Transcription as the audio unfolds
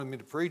Me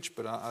to preach,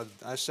 but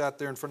I sat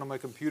there in front of my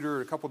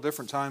computer a couple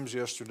different times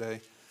yesterday,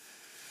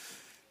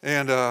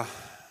 and I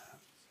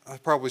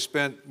probably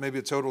spent maybe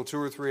a total of 2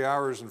 or 3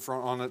 hours in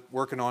front on it,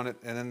 working on it.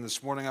 And then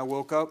this morning I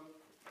woke up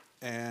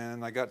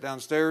and I got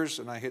downstairs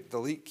and I hit the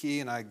delete key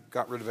and I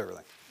got rid of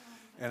everything,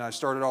 and I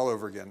started all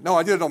over again. No,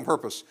 I did it on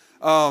purpose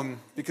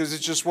because it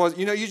just was.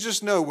 You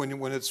just know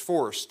when it's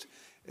forced,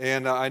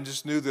 and I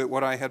just knew that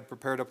what I had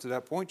prepared up to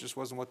that point just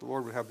wasn't what the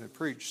Lord would have me to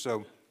preach.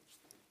 So.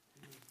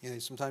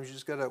 Sometimes you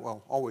just got to,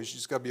 always, you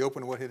just got to be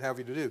open to what He'd have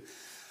you to do.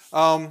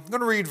 I'm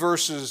going to read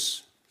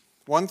verses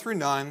 1 through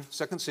 9,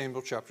 2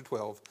 Samuel chapter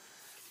 12.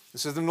 It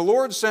says, "And the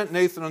Lord sent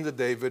Nathan unto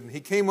David, and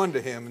he came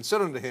unto him, and said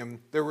unto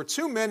him, There were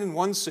 2 men in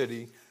one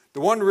city, the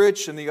one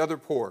rich and the other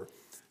poor.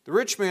 The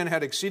rich man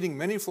had exceeding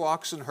many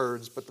flocks and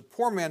herds, but the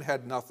poor man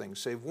had nothing,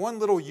 save one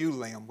little ewe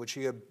lamb, which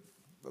he had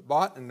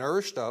bought and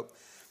nourished up.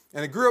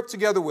 And it grew up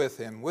together with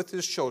him, with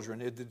his children.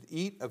 It did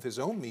eat of his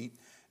own meat,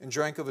 and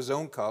drank of his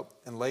own cup,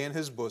 and lay in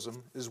his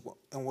bosom,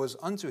 and was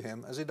unto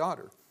him as a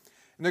daughter.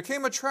 And there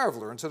came a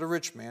traveler unto the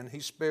rich man.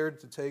 He spared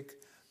to take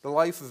the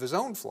life of his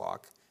own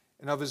flock,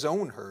 and of his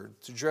own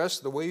herd, to dress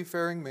the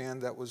wayfaring man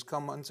that was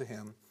come unto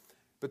him,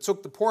 but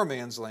took the poor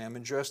man's lamb,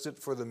 and dressed it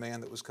for the man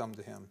that was come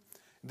to him.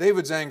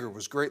 David's anger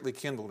was greatly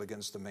kindled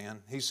against the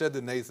man. He said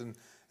to Nathan,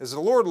 As the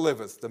Lord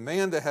liveth, the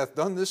man that hath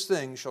done this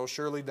thing shall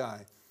surely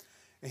die.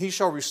 And he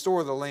shall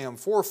restore the lamb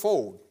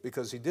fourfold,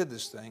 because he did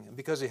this thing, and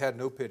because he had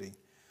no pity.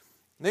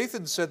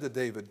 Nathan said to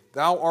David,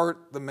 Thou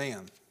art the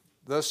man.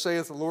 Thus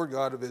saith the Lord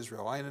God of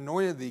Israel, I have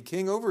anointed thee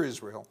king over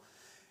Israel,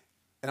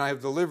 and I have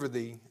delivered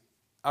thee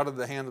out of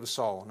the hand of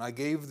Saul. And I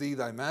gave thee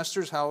thy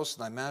master's house,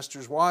 and thy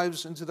master's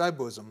wives into thy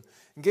bosom,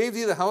 and gave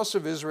thee the house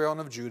of Israel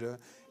and of Judah.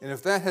 And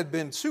if that had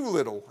been too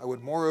little, I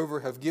would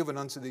moreover have given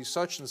unto thee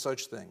such and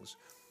such things.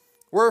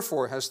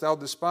 Wherefore hast thou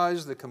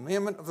despised the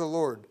commandment of the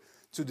Lord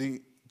to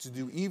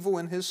do evil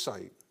in his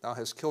sight? Thou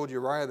hast killed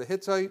Uriah the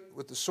Hittite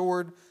with the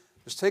sword,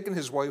 has taken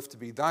his wife to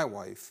be thy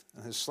wife,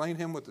 and has slain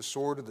him with the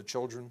sword of the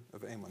children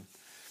of Ammon."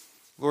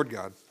 Lord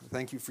God, I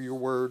thank you for your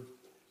word.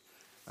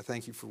 I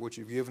thank you for what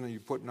you've given and you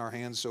put in our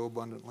hands so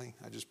abundantly.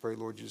 I just pray,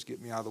 Lord, you just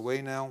get me out of the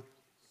way now.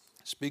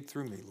 Speak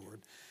through me,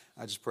 Lord.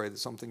 I just pray that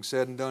something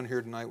said and done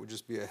here tonight would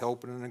just be a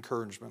help and an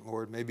encouragement,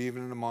 Lord, maybe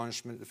even an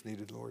admonishment if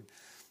needed, Lord.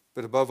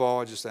 But above all,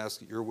 I just ask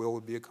that your will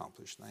would be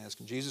accomplished. And I ask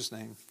in Jesus'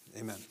 name,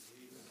 amen.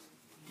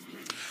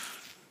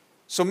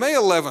 So May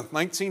 11th,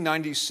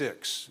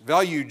 1996,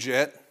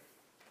 ValueJet,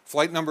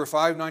 flight number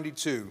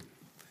 592,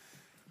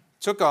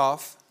 took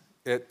off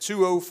at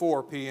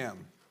 2:04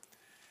 p.m.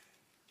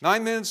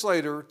 9 minutes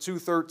later,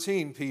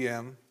 2:13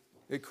 p.m.,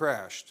 it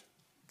crashed.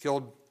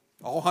 Killed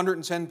all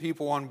 110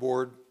 people on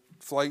board,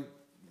 flight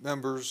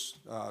members,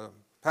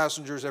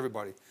 passengers,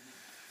 everybody. You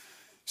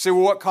say,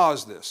 well, what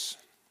caused this?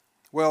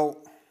 Well,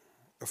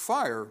 a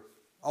fire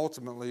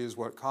ultimately is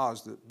what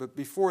caused it. But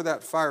before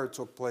that fire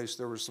took place,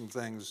 there were some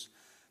things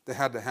that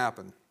had to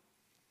happen.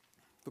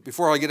 But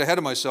before I get ahead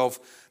of myself,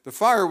 the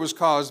fire was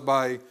caused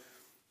by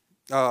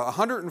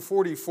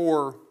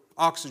 144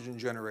 oxygen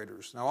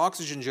generators. Now,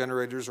 oxygen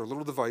generators are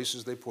little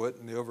devices they put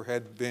in the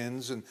overhead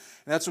bins, and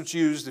that's what's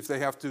used if they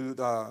have to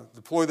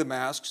deploy the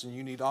masks and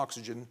you need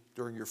oxygen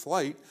during your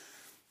flight.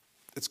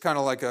 It's kind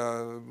of like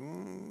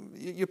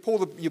you pull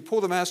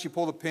the mask, you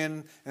pull the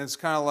pin, and it's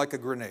kind of like a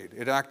grenade.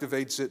 It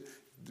activates it,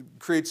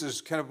 creates this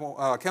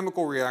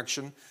chemical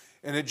reaction,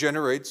 and it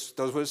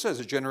does what it says.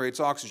 It generates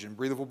oxygen,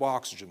 breathable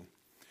oxygen.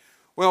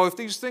 Well, if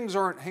these things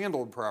aren't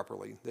handled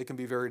properly, they can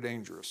be very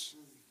dangerous.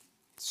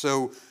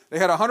 So they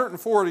had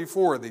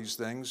 144 of these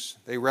things.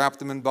 They wrapped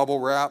them in bubble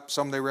wrap.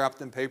 Some they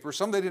wrapped in paper.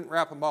 Some they didn't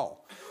wrap them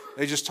all.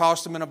 They just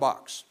tossed them in a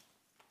box.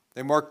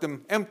 They marked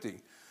them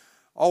empty.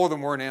 All of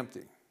them weren't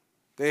empty.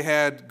 They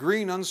had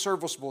green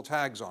unserviceable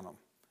tags on them.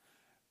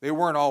 They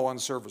weren't all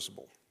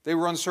unserviceable. They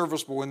were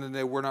unserviceable in that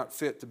they were not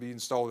fit to be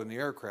installed in the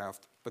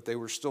aircraft, but they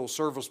were still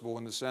serviceable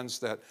in the sense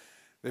that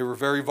they were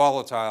very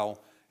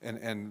volatile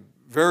and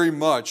very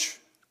much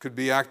could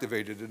be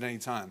activated at any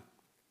time.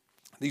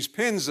 These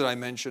pins that I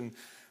mentioned,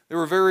 they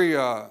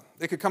were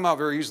they could come out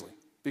very easily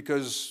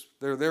because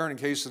they're there in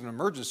case of an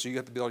emergency. You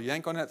have to be able to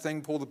yank on that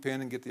thing, pull the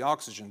pin, and get the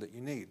oxygen that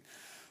you need.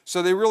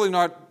 So they really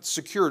not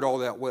secured all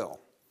that well.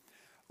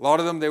 A lot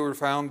of them they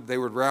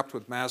were wrapped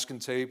with masking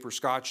tape or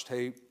scotch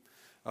tape.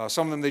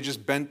 Some of them they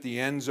just bent the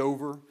ends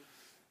over.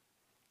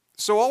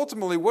 So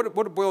ultimately what it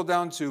boiled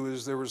down to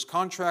is there was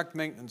contract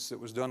maintenance that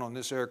was done on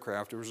this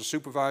aircraft. There was a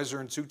supervisor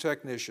and 2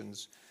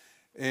 technicians,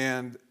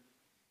 and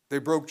they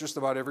broke just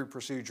about every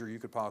procedure you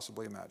could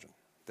possibly imagine.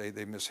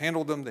 They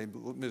mishandled them, they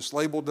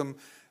mislabeled them,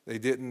 they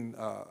didn't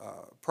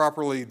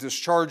properly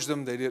discharge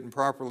them, they didn't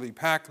properly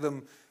pack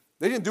them.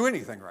 They didn't do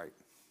anything right.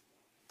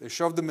 They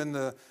shoved them in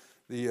the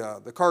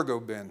cargo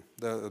bin,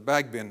 the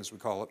bag bin as we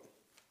call it.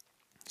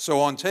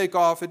 So on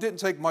takeoff, it didn't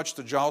take much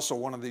to jostle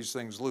one of these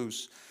things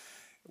loose.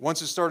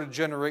 Once it started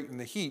generating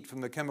the heat from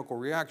the chemical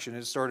reaction,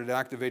 it started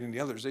activating the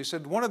others. They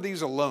said one of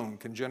these alone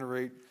can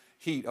generate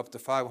heat up to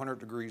 500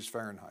 degrees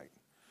Fahrenheit.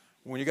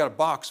 When you got a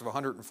box of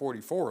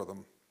 144 of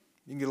them,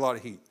 you can get a lot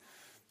of heat.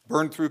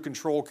 burned through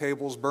control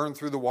cables, burned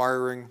through the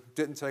wiring.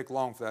 Didn't take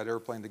long for that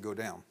airplane to go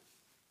down.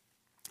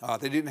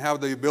 They didn't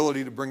have the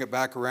ability to bring it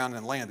back around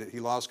and land it. He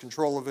lost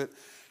control of it,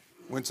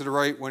 went to the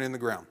right, went in the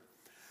ground.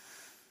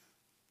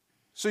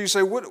 So you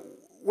say,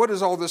 what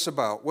is all this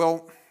about?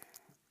 Well,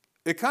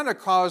 it kind of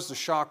caused a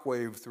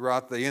shockwave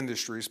throughout the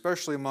industry,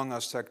 especially among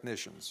us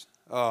technicians.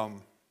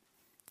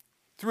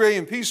 Through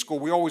A&P school,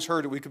 we always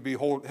heard that we could be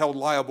held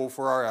liable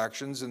for our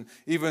actions, and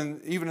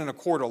even in a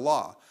court of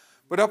law.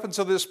 But up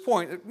until this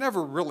point, it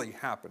never really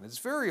happened. It's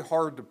very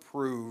hard to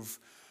prove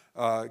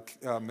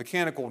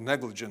mechanical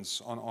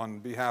negligence on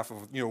behalf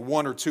of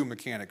one or two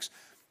mechanics.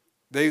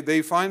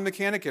 They find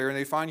mechanic error and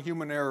they find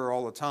human error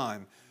all the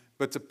time,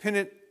 but to pin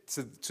it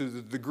to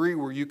the degree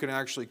where you can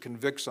actually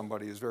convict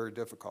somebody is very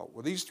difficult.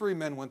 Well, these three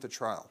men went to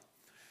trial.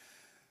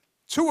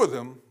 Two of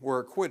them were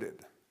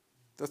acquitted.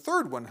 The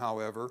third one,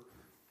 however,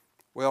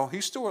 well,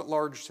 he's still at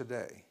large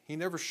today. He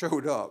never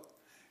showed up,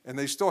 and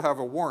they still have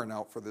a warrant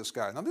out for this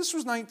guy. Now, this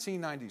was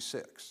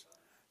 1996,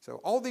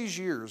 so all these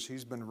years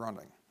he's been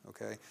running,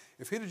 okay?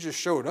 If he'd have just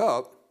showed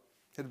up,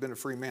 he'd have been a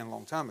free man a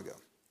long time ago.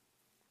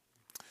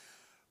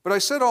 But I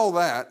said all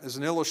that as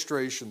an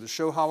illustration to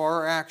show how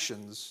our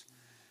actions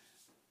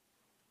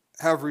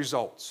have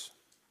results.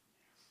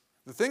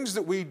 The things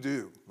that we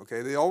do,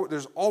 okay,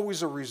 there's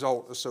always a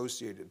result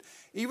associated.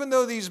 Even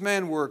though these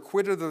men were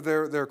acquitted of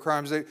their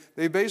crimes,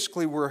 they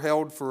basically were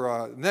held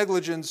for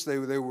negligence. They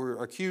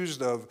were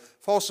accused of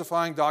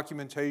falsifying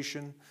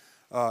documentation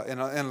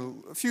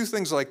and a few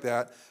things like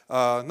that.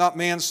 Not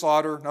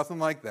manslaughter, nothing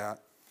like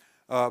that.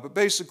 But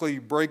basically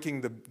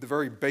breaking the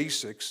very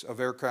basics of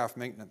aircraft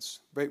maintenance,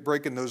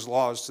 breaking those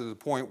laws to the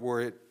point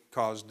where it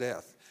caused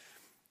death.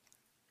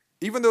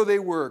 Even though they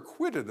were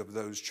acquitted of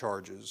those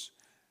charges,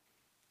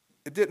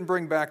 it didn't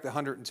bring back the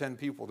 110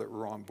 people that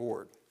were on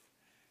board.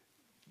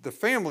 The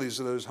families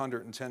of those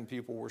 110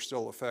 people were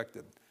still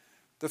affected.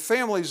 The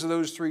families of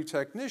those three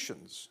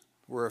technicians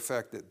were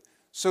affected.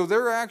 So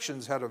their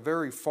actions had a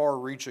very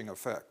far-reaching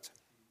effect.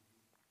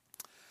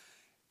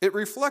 It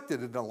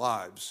reflected in the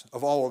lives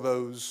of all of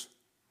those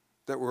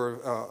that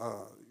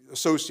were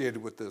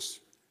associated with this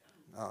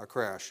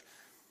crash.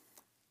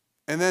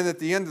 And then at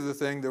the end of the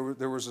thing,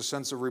 there was a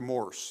sense of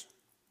remorse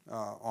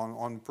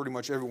on pretty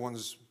much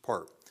everyone's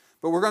part.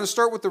 But we're going to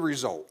start with the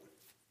result.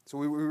 So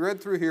we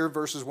read through here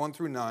verses 1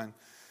 through 9.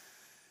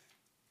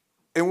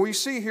 And we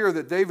see here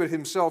that David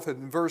himself,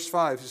 in verse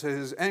 5, he said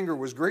his anger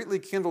was greatly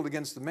kindled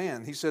against the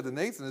man. He said to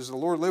Nathan, as the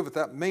Lord liveth,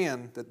 that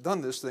man that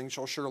done this thing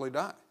shall surely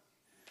die.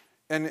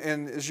 And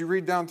as you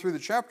read down through the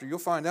chapter, you'll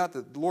find out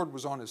that the Lord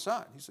was on his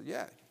side. He said,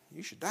 yeah,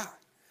 you should die.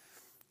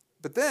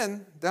 But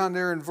then, down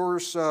there in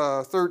verse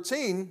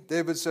 13,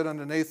 David said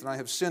unto Nathan, I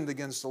have sinned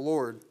against the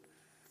Lord.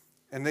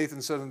 And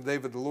Nathan said unto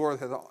David, the Lord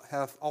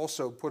hath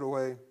put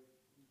away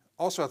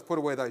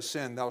thy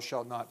sin, thou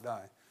shalt not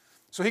die.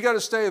 So he got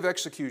a stay of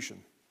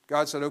execution.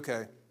 God said,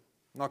 okay,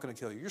 I'm not going to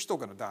kill you. You're still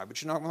going to die,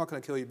 but I'm not going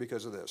to kill you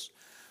because of this.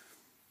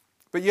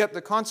 But yet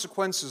the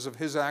consequences of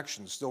his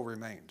actions still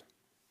remained.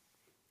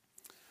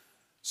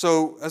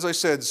 So, as I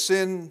said,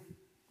 sin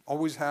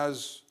always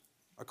has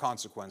a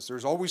consequence.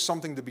 There's always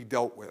something to be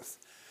dealt with.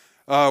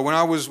 When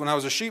I was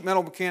a sheet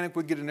metal mechanic,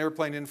 we'd get an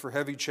airplane in for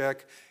heavy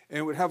check, and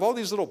it would have all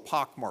these little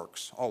pock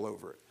marks all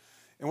over it.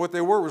 And what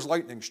they were was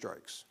lightning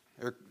strikes.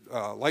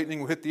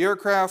 Lightning would hit the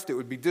aircraft. It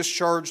would be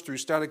discharged through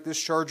static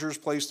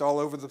dischargers placed all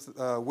over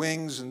the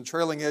wings and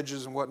trailing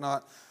edges and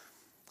whatnot.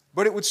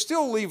 But it would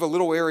still leave a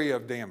little area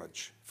of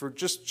damage. For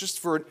just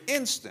for an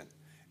instant,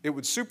 it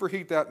would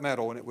superheat that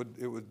metal, and it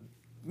would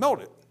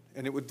melt it,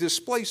 and it would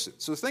displace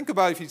it. So think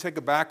about if you take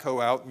a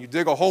backhoe out and you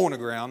dig a hole in the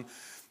ground,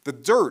 the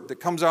dirt that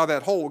comes out of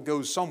that hole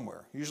goes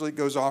somewhere. Usually it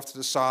goes off to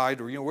the side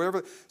or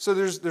wherever. So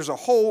there's a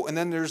hole, and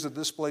then there's the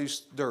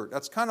displaced dirt.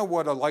 That's kind of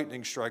what a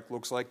lightning strike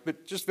looks like,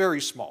 but just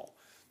very small.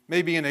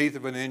 Maybe 1/8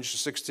 of an inch,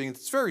 1/16.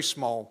 It's a very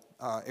small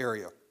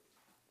area.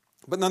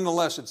 But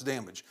nonetheless, it's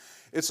damage.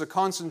 It's a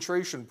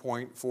concentration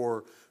point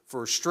for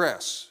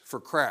stress, for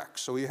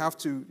cracks. So you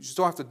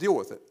still have to deal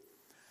with it.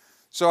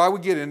 So I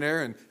would get in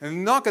there,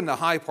 and knocking the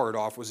high part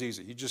off was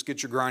easy. You just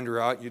get your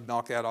grinder out, you'd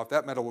knock that off.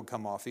 That metal would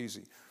come off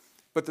easy.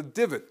 But the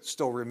divot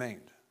still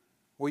remained.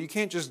 Well, you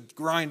can't just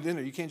grind in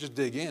it. You can't just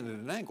dig in at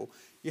an angle.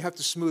 You have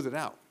to smooth it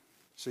out.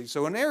 See,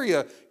 so an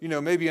area,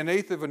 maybe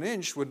 1/8 of an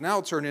inch would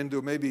now turn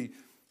into maybe,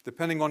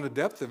 depending on the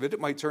depth of it, it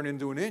might turn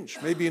into an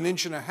inch. Maybe 1.5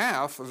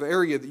 inches of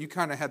area that you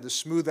kind of had to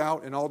smooth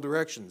out in all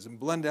directions and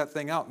blend that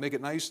thing out, make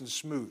it nice and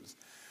smooth.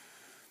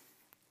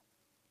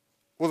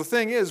 Well, the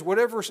thing is,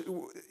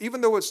 even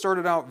though it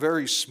started out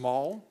very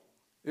small,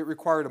 it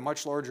required a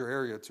much larger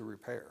area to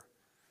repair.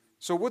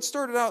 So what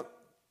started out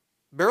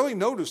barely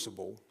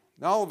noticeable,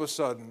 now all of a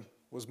sudden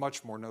was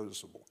much more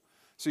noticeable.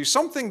 See,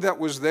 something that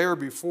was there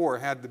before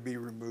had to be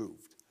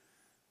removed.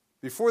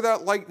 Before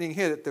that lightning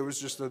hit it, there was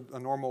just a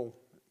normal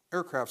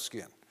aircraft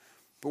skin.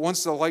 But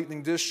once the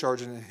lightning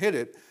discharged and it hit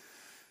it,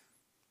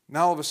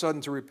 now all of a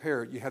sudden to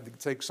repair it, you had to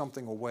take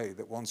something away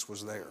that once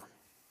was there.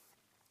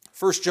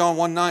 1 John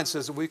 1:9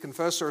 says that we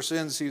confess our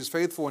sins, he is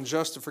faithful and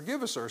just to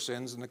forgive us our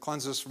sins and to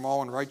cleanse us from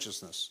all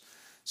unrighteousness.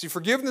 See,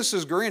 forgiveness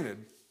is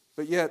granted,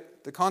 but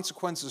yet the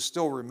consequences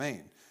still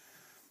remain.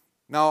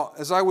 Now,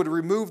 as I would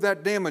remove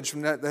that damage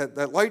from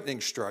that lightning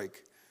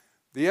strike,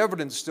 the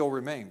evidence still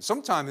remains.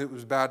 Sometimes it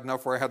was bad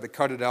enough where I had to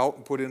cut it out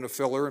and put in a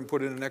filler and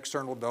put in an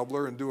external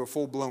doubler and do a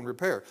full-blown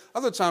repair.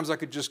 Other times I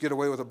could just get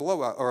away with a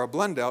blowout or a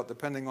blend out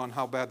depending on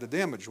how bad the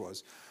damage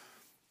was.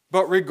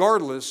 But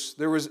regardless,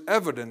 there was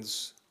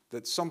evidence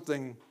that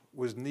something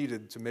was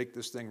needed to make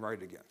this thing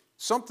right again.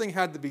 Something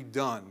had to be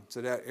done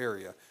to that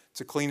area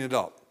to clean it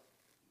up.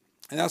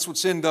 And that's what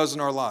sin does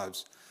in our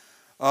lives.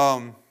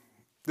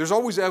 There's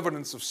always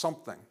evidence of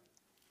something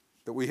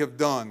that we have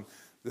done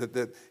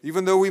that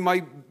even though we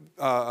might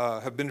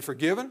have been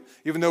forgiven,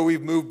 even though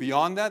we've moved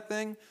beyond that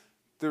thing,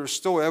 there's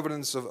still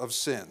evidence of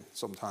sin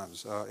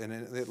sometimes, and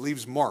it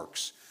leaves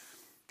marks.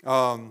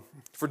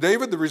 For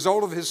David, the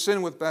result of his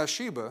sin with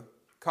Bathsheba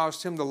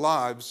cost him the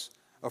lives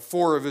of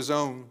 4 of his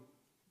own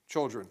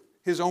children,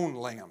 his own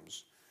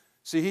lambs.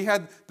 See, he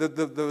had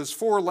those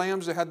 4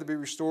 lambs that had to be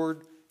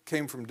restored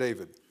came from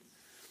David.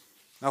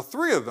 Now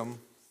 3 of them,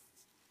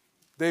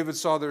 David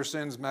saw their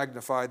sins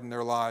magnified in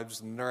their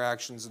lives and their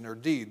actions and their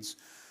deeds.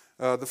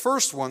 The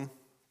first one,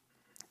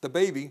 the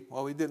baby,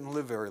 well, he didn't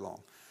live very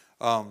long.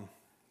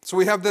 So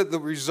we have the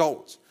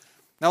result.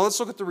 Now let's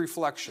look at the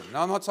reflection.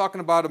 Now I'm not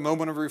talking about a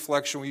moment of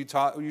reflection where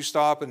you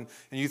stop and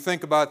you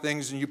think about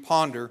things and you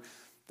ponder.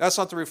 That's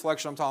not the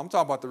reflection I'm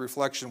talking about the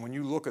reflection when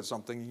you look at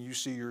something and you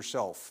see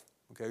yourself.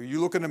 Okay,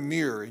 you look in a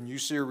mirror and you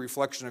see a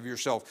reflection of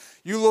yourself.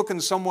 You look in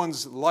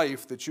someone's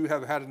life that you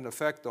have had an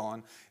effect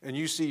on and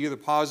you see either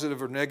positive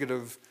or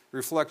negative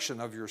reflection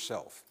of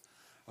yourself.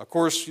 Of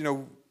course,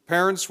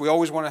 parents, we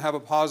always want to have a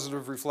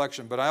positive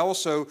reflection, but I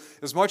also,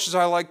 as much as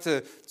I like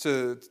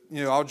to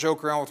I'll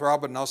joke around with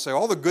Robin and I'll say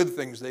all the good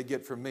things they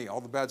get from me, all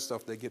the bad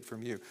stuff they get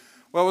from you.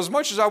 Well, as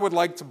much as I would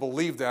like to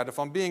believe that, if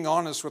I'm being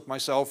honest with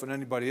myself and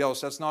anybody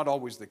else, that's not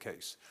always the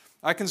case.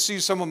 I can see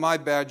some of my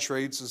bad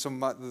traits and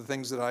some of the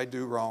things that I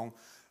do wrong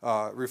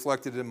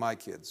reflected in my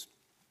kids.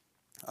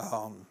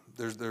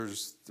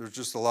 There's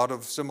just a lot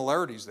of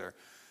similarities there,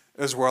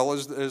 as well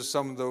as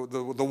some of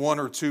the 1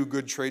 or 2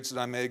 good traits that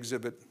I may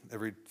exhibit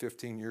every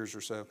 15 years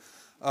or so.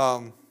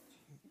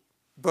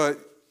 But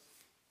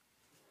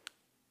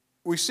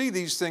we see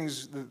these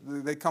things,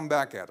 they come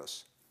back at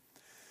us.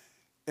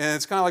 And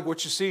it's kind of like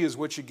what you see is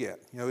what you get.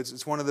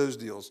 It's one of those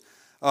deals.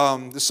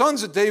 The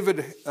sons that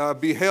David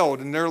beheld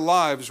in their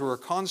lives were a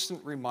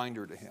constant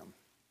reminder to him.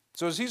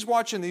 So as he's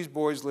watching these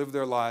boys live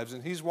their lives,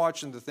 and he's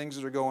watching the things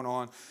that are going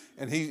on,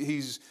 and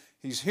he's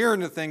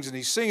hearing the things, and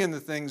he's seeing the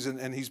things,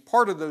 and he's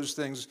part of those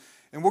things,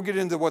 and we'll get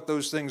into what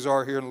those things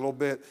are here in a little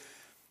bit.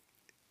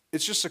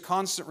 It's just a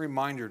constant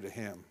reminder to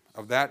him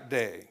of that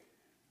day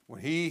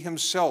when he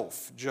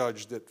himself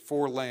judged that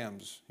 4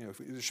 lambs,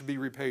 should be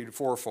repaid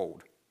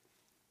fourfold.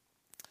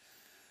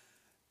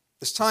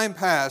 As time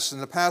passed and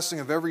the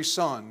passing of every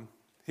son,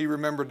 he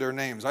remembered their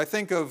names. I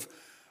think of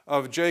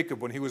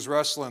Jacob when he was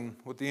wrestling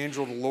with the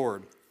angel of the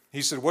Lord.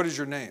 He said, "What is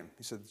your name?"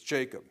 He said, "It's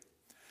Jacob."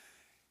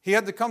 He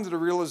had to come to the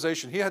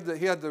realization. He had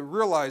to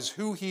realize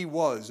who he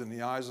was in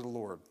the eyes of the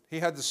Lord.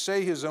 He had to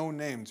say his own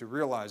name to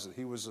realize that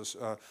he was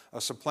a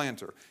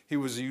supplanter. He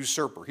was a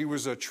usurper. He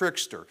was a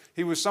trickster.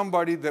 He was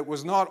somebody that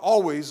was not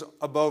always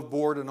above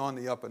board and on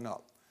the up and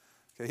up.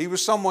 Okay? He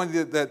was someone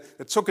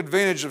that took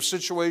advantage of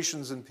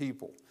situations and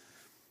people.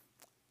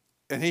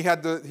 And he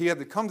had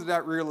to come to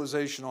that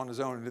realization on his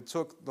own, and it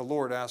took the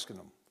Lord asking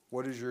him,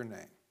 "What is your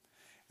name?"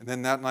 And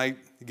then that night,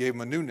 he gave him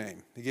a new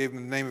name. He gave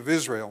him the name of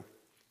Israel.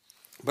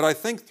 But I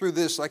think through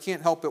this, I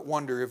can't help but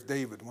wonder if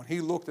David, when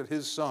he looked at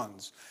his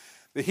sons,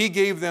 that he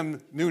gave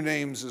them new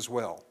names as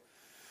well.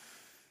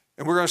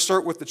 And we're going to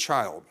start with the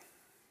child.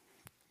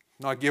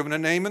 Not given a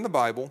name in the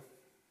Bible,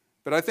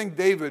 but I think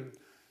David,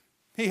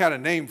 he had a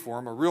name for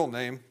him, a real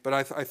name, but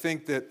I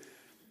think that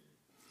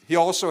he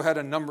also had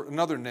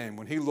another name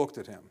when he looked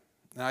at him.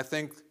 And I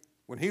think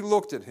when he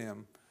looked at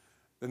him,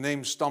 the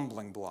name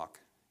stumbling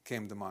block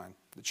came to mind.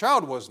 The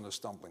child wasn't a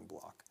stumbling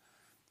block,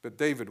 but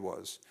David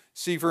was.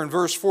 See, for in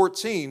verse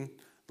 14,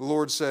 the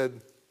Lord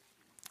said,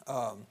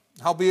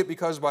 "Howbeit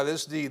because by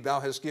this deed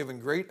thou hast given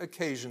great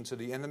occasion to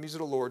the enemies of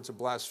the Lord to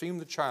blaspheme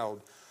the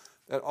child,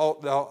 that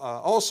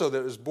also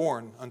that is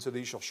born unto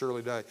thee shall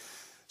surely die."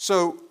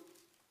 So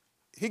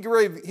he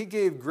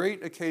gave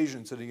great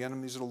occasion to the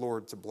enemies of the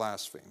Lord to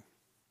blaspheme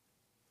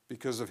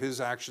because of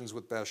his actions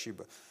with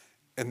Bathsheba.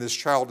 And this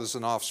child is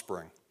an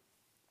offspring.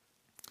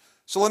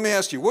 So let me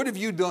ask you, what have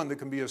you done that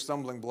can be a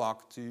stumbling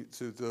block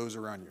to those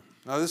around you?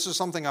 Now, this is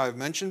something I've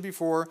mentioned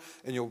before,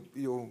 and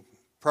you'll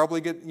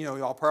probably get,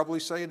 I'll probably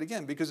say it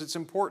again because it's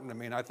important to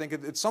me, and I think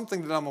it's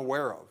something that I'm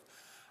aware of.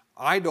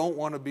 I don't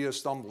want to be a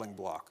stumbling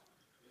block.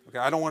 Okay,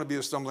 I don't want to be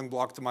a stumbling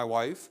block to my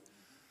wife.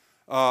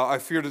 I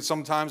fear that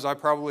sometimes I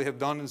probably have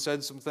done and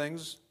said some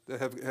things that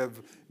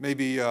have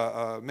maybe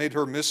made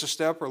her miss a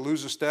step or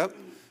lose a step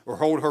or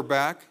hold her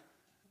back.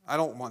 I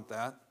don't want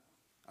that.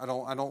 I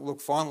don't look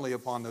fondly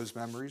upon those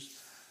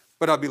memories.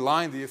 But I'd be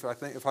lying to you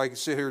if I could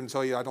sit here and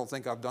tell you I don't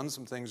think I've done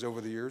some things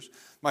over the years.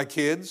 My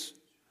kids,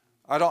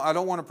 I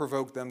don't want to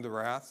provoke them to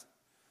wrath.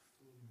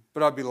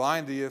 But I'd be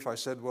lying to you if I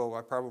said, well,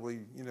 I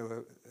probably,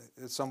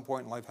 at some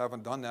point in life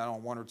haven't done that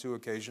on one or two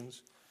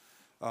occasions.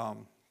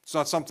 It's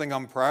not something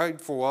I'm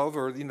prideful of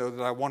or,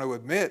 that I want to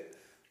admit,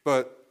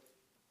 but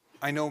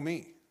I know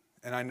me,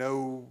 and I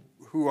know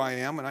who I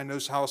am, and I know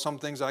how some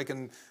things I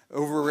can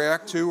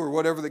overreact to or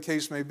whatever the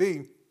case may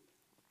be.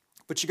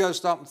 But you got to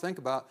stop and think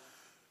about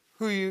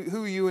who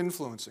are you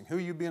influencing? Who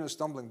are you being a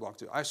stumbling block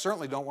to? I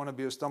certainly don't want to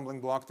be a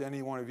stumbling block to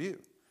any one of you.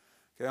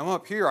 Okay, I'm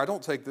up here. I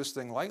don't take this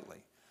thing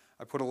lightly.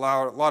 I put a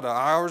lot of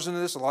hours into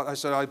this. I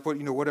said I put,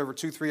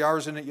 2-3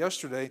 hours in it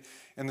yesterday.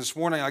 And this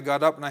morning I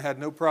got up and I had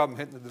no problem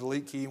hitting the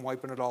delete key and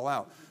wiping it all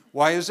out.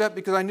 Why is that?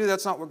 Because I knew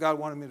that's not what God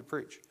wanted me to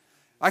preach.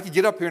 I could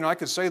get up here and I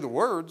could say the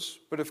words,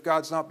 but if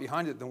God's not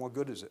behind it, then what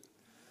good is it?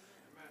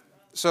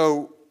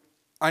 So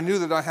I knew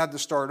that I had to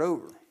start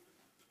over.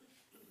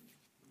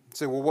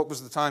 Say, well, what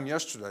was the time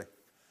yesterday?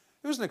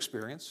 It was an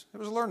experience. It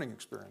was a learning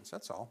experience.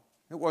 That's all.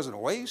 It wasn't a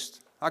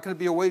waste. How can it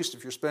be a waste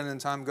if you're spending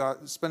time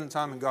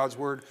in God's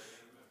Word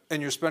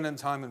and you're spending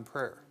time in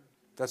prayer?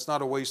 That's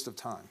not a waste of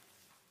time.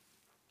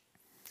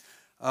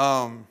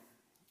 Have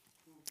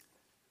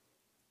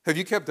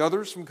you kept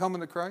others from coming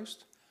to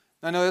Christ?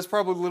 I know that's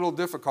probably a little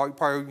difficult.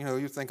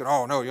 You're thinking,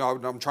 oh, no,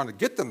 I'm trying to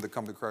get them to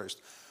come to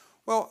Christ.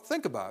 Well,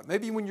 think about it.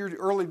 Maybe when you're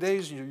early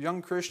days, you're a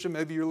young Christian,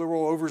 maybe you're a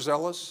little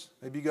overzealous.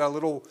 Maybe you got a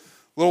little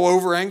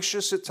over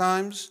anxious at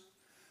times.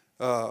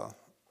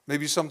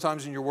 Maybe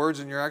sometimes in your words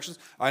and your actions.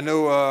 I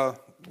know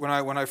when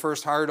I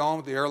first hired on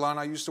with the airline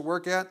I used to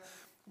work at,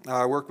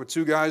 I worked with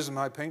two guys in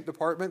my paint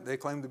department. They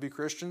claimed to be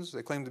Christians.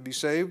 They claimed to be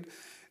saved.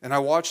 And I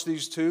watched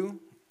these two.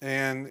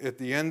 And at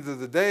the end of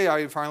the day,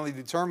 I finally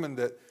determined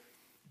that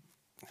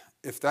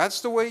if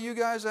that's the way you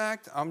guys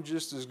act, I'm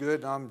just as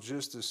good, I'm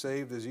just as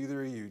saved as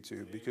either of you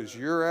two. Because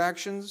your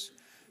actions,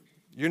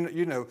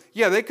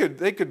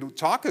 they could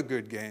talk a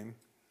good game.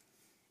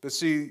 But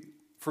see,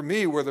 for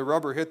me, where the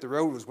rubber hit the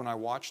road was when I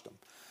watched them.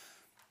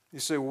 You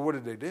say, well, what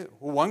did they do?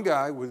 Well, one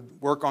guy would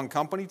work on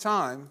company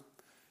time,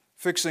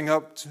 fixing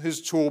up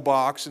his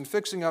toolbox and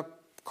fixing up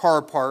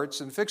car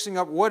parts and fixing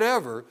up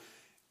whatever,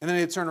 and then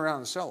he'd turn around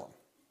and sell them.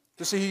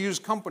 You see, he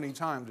used company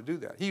time to do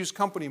that. He used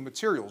company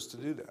materials to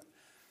do that.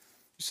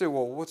 You say,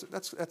 well,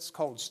 that's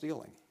called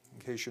stealing,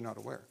 in case you're not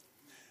aware.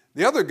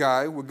 The other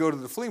guy would go to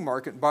the flea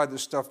market and buy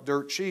this stuff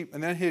dirt cheap,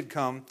 and then he'd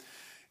come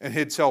and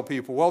he'd tell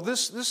people, well,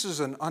 this is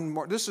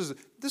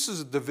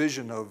a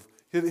division of,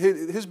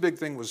 his big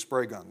thing was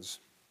spray guns.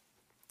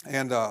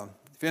 And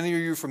if any of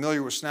you are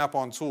familiar with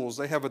Snap-on tools,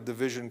 they have a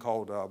division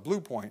called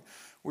Blue Point,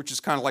 which is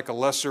kind of like a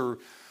lesser,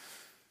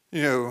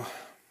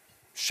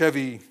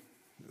 Chevy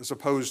as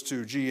opposed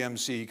to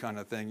GMC kind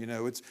of thing.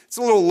 It's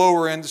a little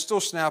lower end, still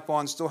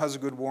Snap-on, still has a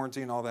good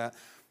warranty and all that,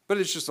 but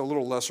it's just a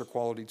little lesser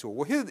quality tool.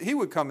 Well, he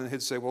would come and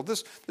he'd say, well,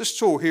 this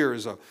tool here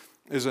is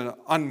an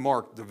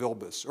unmarked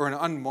DeVilbiss or an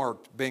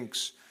unmarked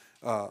Binks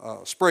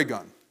spray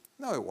gun.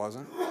 No, it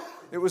wasn't.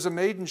 It was a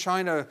made in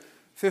China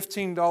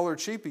 $15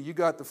 cheapie. You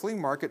got the flea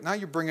market. Now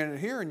you're bringing it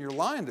here and you're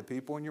lying to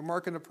people and you're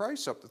marking the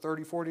price up to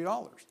 $30,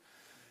 $40.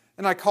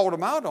 And I called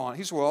him out on it.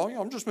 He said, well,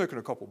 I'm just making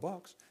a couple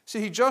bucks. See,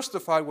 he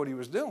justified what he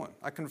was doing.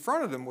 I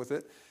confronted him with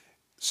it.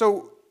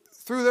 So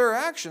through their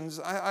actions,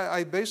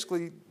 I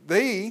basically,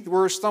 they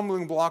were a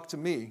stumbling block to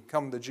me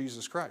coming to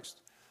Jesus Christ.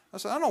 I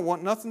said, I don't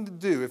want nothing to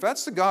do. If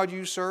that's the God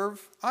you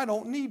serve, I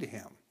don't need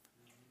him.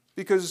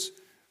 Because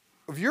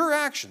of your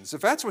actions.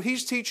 If that's what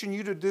he's teaching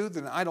you to do,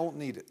 then I don't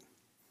need it.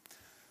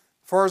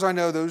 As far as I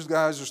know, those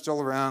guys are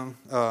still around.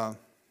 The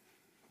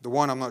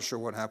one, I'm not sure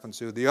what happened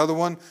to. The other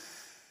one,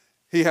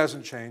 he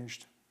hasn't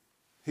changed.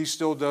 He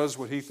still does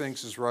what he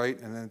thinks is right,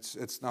 and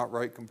it's not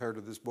right compared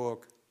to this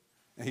book.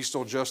 And he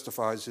still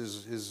justifies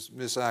his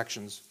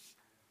misactions.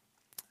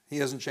 He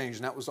hasn't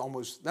changed, and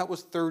that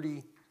was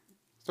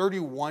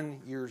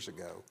 31 years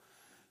ago,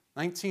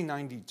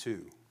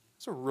 1992.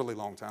 It's a really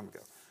long time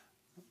ago.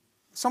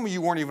 Some of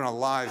you weren't even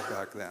alive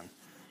back then.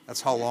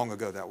 That's how long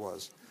ago that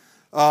was.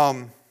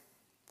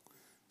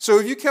 So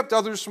have you kept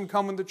others from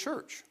coming to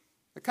church?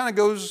 It kind of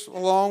goes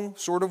along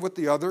sort of with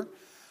the other.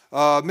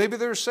 Maybe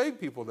they're saved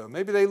people, though.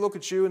 Maybe they look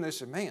at you and they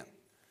say, man,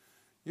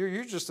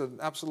 you're just an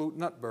absolute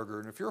nutburger.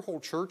 And if your whole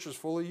church is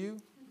full of you,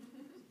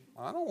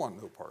 I don't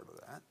want no part of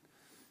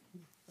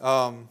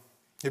that.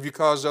 Have you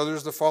caused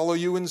others to follow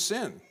you in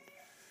sin?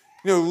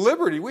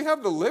 Liberty, we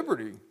have the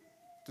liberty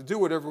to do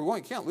whatever we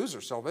want. You can't lose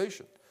our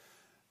salvation.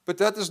 But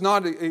that does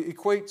not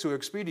equate to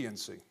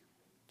expediency.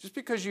 Just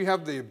because you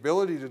have the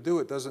ability to do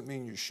it doesn't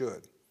mean you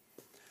should.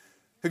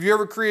 Have you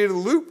ever created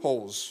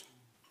loopholes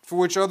for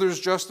which others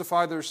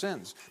justify their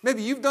sins?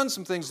 Maybe you've done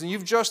some things and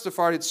you've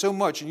justified it so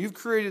much and you've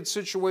created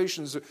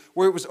situations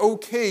where it was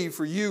okay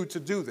for you to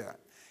do that.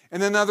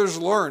 And then others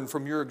learn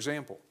from your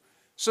example.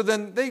 So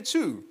then they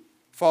too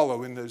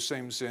follow in those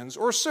same sins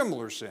or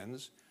similar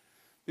sins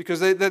because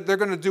they're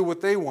going to do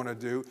what they want to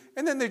do.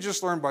 And then they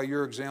just learn by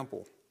your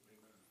example.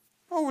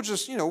 Oh, we'll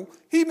just,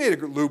 he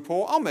made a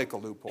loophole. I'll make a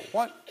loophole.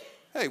 What?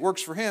 Hey, it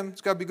works for him.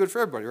 It's got to be good for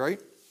everybody, right?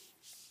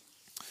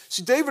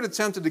 See, David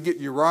attempted to get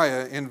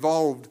Uriah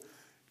involved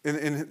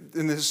in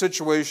his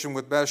situation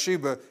with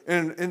Bathsheba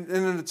in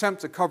an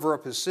attempt to cover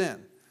up his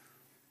sin.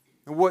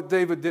 And what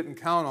David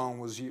didn't count on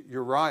was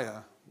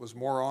Uriah was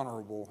more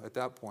honorable at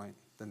that point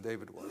than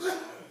David was.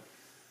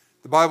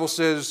 The Bible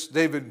says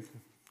David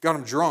got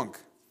him drunk.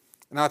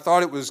 And I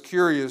thought it was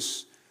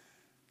curious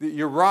that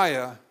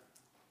Uriah,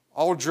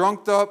 all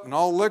drunked up and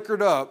all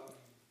liquored up,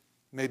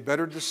 made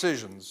better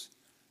decisions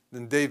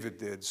than David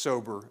did,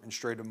 sober and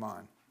straight of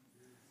mind.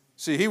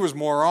 See, he was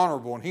more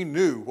honorable and he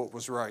knew what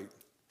was right.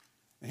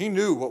 He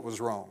knew what was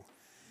wrong.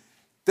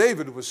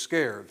 David was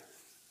scared.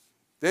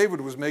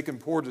 David was making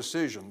poor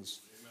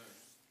decisions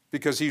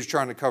because he was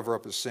trying to cover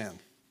up his sin.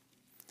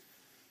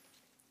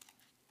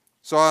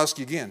 So I'll ask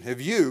you again, have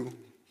you,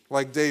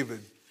 like David,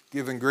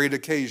 given great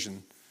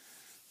occasion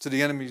to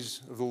the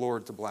enemies of the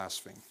Lord to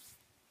blaspheme?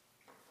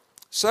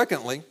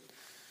 Secondly,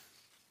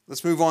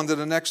 let's move on to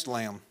the next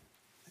lamb,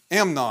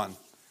 Amnon.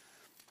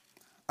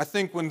 I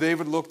think when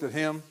David looked at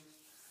him,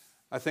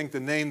 I think the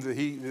name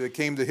that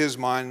came to his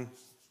mind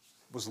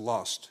was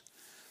lust.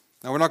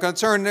 Now, we're not going to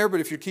turn there, but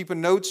if you're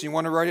keeping notes and you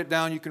want to write it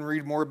down, you can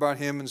read more about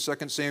him in 2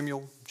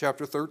 Samuel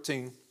chapter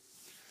 13.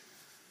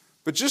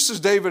 But just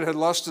as David had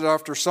lusted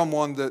after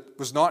someone that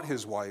was not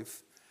his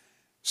wife,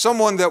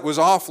 someone that was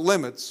off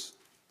limits,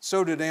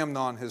 so did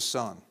Amnon, his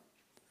son.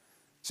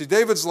 See,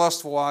 David's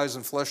lustful eyes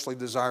and fleshly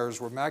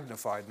desires were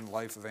magnified in the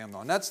life of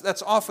Amnon.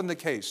 That's often the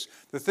case.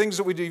 The things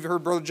that we do, you've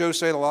heard Brother Joe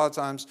say it a lot of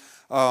times.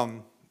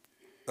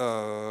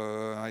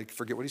 I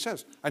forget what he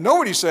says. I know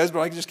what he says,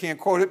 but I just can't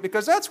quote it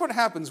because that's what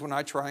happens when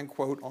I try and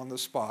quote on the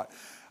spot.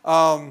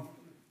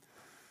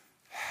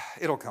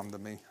 It'll come to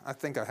me. I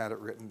think I had it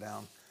written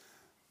down.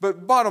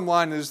 But bottom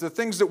line is the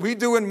things that we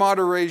do in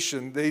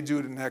moderation, they do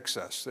it in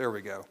excess. There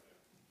we go.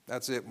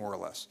 That's it, more or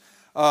less.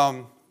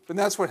 And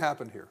that's what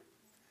happened here.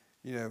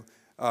 You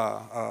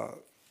know,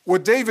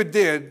 what David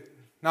did,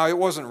 now it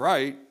wasn't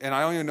right, and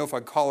I don't even know if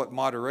I'd call it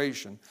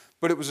moderation,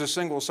 but it was a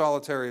single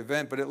solitary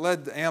event, but it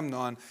led to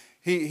Amnon.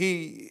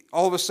 He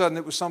all of a sudden,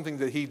 it was something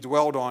that he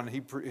dwelled on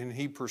and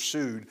he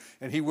pursued,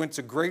 and he went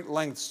to great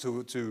lengths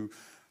to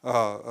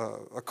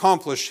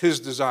accomplish his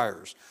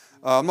desires.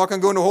 I'm not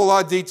going to go into a whole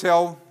lot of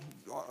detail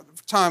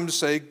for time's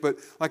sake, but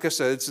like I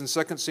said, it's in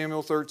 2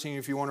 Samuel 13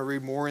 if you want to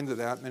read more into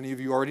that. Many of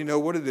you already know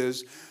what it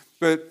is.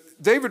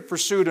 But David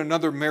pursued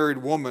another married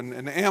woman,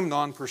 and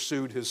Amnon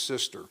pursued his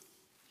sister.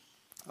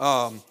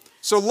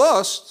 So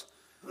lust,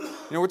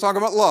 we're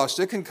talking about lust.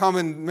 It can come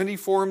in many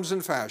forms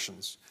and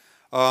fashions.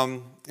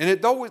 And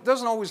it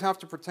doesn't always have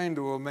to pertain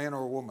to a man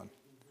or a woman.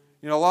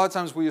 A lot of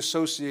times we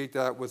associate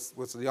that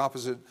with the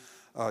opposite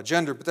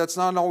gender, but that's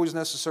not always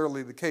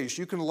necessarily the case.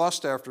 You can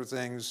lust after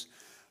things.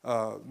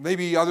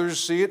 Maybe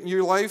others see it in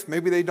your life.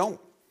 Maybe they don't.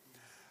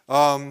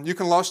 You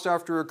can lust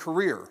after a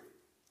career.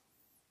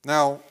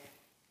 Now,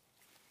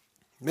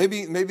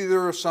 maybe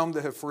there are some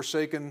that have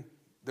forsaken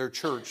their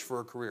church for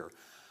a career.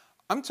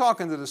 I'm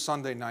talking to the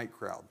Sunday night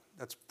crowd.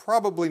 That's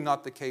probably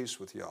not the case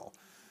with y'all.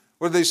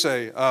 What do they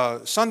say?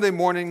 Sunday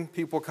morning,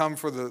 people come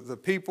for the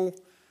people.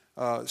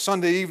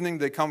 Sunday evening,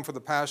 they come for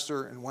the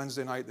pastor. And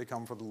Wednesday night, they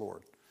come for the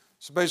Lord.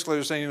 So basically,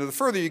 they're saying, the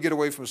further you get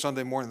away from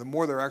Sunday morning, the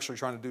more they're actually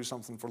trying to do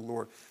something for the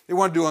Lord. They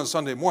want to do it on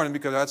Sunday morning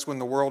because that's when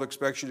the world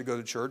expects you to go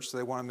to church. So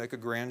they want to make a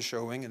grand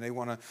showing, and they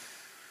want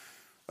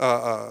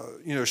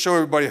to show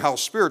everybody how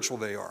spiritual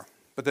they are.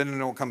 But then they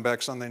don't come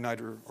back Sunday night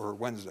or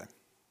Wednesday.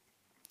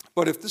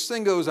 But if this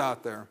thing goes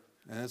out there,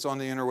 and it's on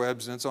the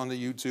interwebs, and it's on the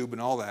YouTube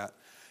and all that,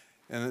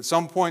 and at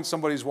some point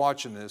somebody's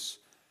watching this,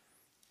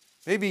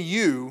 maybe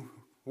you,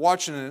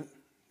 watching it,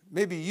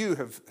 maybe you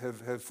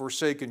have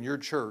forsaken your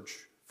church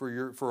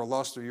for a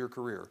lust of your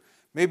career.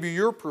 Maybe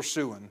you're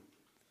pursuing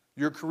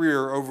your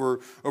career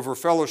over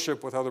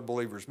fellowship with other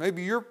believers.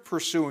 Maybe you're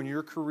pursuing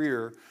your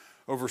career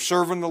over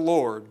serving the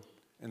Lord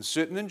and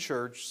sitting in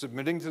church,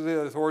 submitting to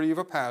the authority of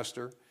a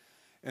pastor,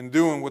 and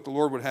doing what the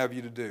Lord would have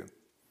you to do.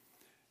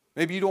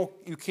 Maybe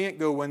you can't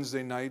go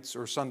Wednesday nights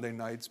or Sunday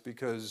nights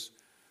because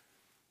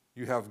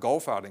you have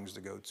golf outings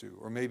to go to,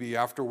 or maybe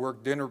after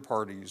work dinner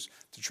parties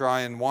to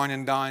try and wine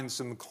and dine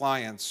some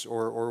clients,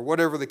 or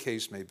whatever the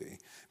case may be.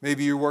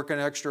 Maybe you're working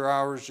extra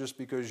hours just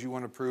because you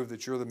want to prove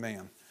that you're the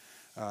man,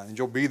 and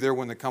you'll be there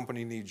when the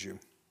company needs you.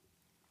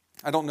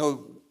 I don't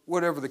know,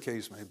 whatever the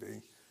case may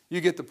be.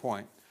 You get the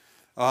point.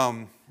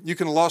 You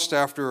can lust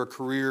after a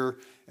career,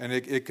 and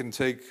it can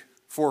take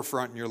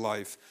forefront in your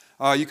life.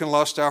 You can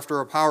lust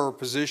after a power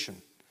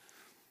position.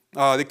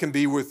 It can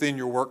be within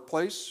your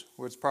workplace,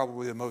 where it's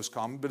probably the most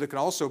common, but it can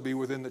also be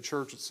within the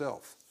church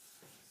itself.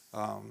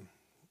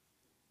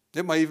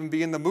 It might even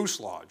be in the Moose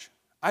Lodge.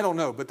 I don't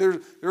know, but there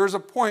is a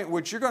point in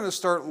which you're going to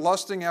start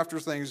lusting after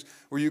things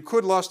where you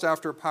could lust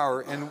after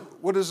power, and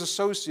what is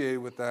associated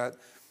with that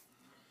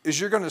is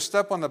you're going to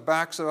step on the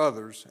backs of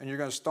others, and you're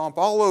going to stomp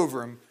all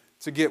over them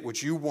to get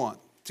what you want,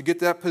 to get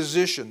that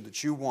position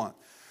that you want.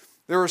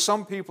 There are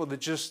some people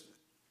that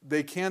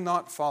they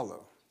cannot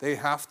follow. They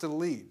have to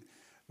lead.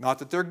 Not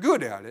that they're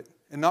good at it,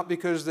 and not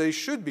because they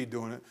should be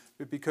doing it,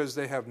 but because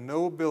they have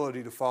no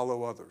ability to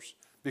follow others,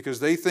 because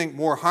they think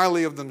more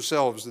highly of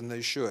themselves than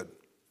they should.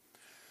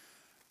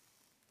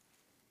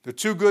 They're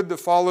too good to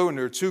follow, and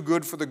they're too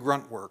good for the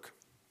grunt work.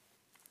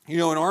 An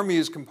army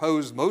is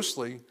composed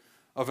mostly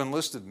of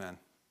enlisted men.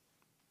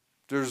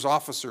 There's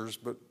officers,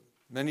 but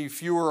many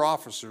fewer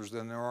officers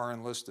than there are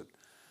enlisted.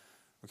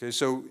 Okay,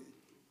 so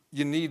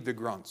you need the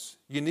grunts.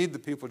 You need the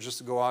people just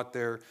to go out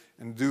there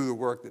and do the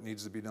work that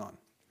needs to be done.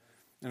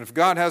 And if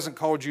God hasn't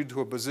called you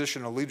to a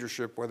position of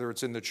leadership, whether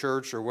it's in the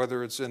church or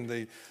whether it's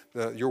in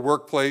your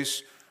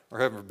workplace, or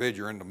heaven forbid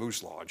you're in the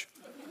Moose Lodge,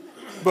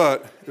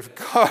 but if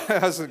God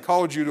hasn't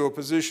called you to a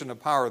position of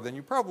power, then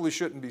you probably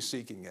shouldn't be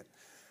seeking it,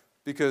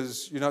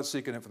 because you're not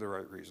seeking it for the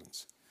right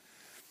reasons.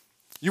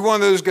 You one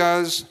of those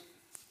guys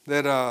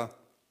that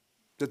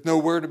know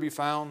where to be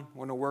found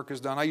when the work is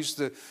done. I used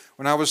to,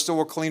 when I was still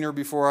a cleaner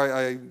before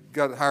I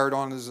got hired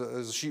on as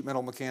a sheet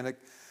metal mechanic.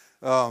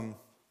 Now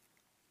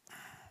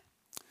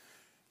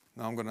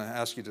I'm going to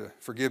ask you to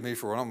forgive me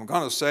for what I'm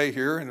going to say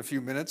here in a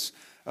few minutes.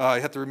 You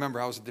have to remember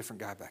I was a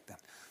different guy back then.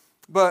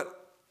 But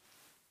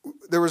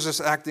there was this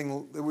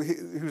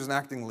he was an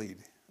acting lead.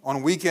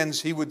 On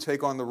weekends, he would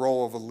take on the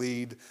role of a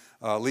lead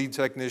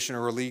technician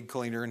or a lead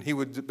cleaner, and he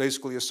would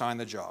basically assign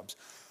the jobs.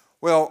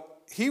 Well,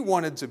 he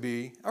wanted to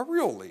be a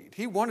real lead.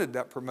 He wanted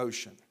that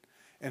promotion.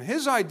 And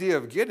his idea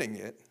of getting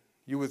it,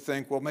 you would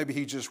think, well, maybe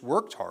he just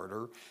worked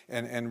harder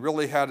and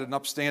really had an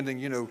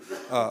upstanding,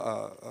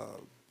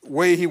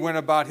 way he went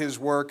about his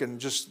work, and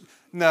just,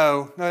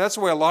 no, that's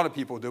the way a lot of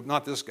people do,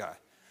 not this guy.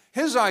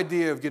 His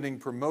idea of getting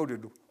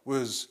promoted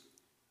was,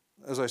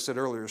 as I said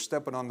earlier,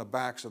 stepping on the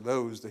backs of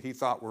those that he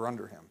thought were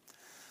under him.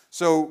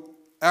 So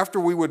after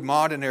we would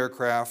mod an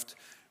aircraft,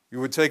 we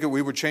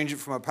would change it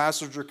from a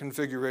passenger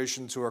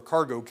configuration to a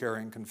cargo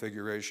carrying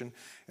configuration,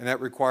 and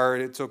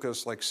it took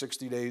us like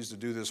 60 days to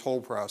do this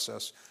whole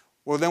process.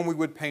 Well, then we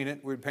would paint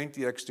it. We'd paint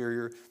the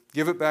exterior,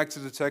 give it back to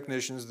the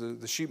technicians.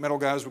 The sheet metal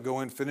guys would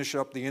go in, finish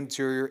up the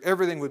interior.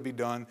 Everything would be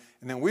done,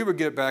 and then we would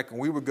get it back, and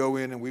we would go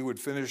in, and we would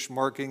finish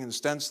marking and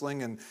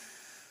stenciling and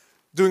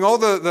doing all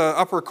the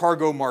upper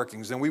cargo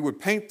markings. Then we would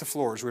paint the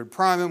floors. We'd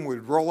prime them. We'd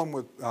roll them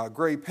with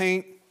gray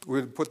paint.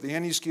 We'd put the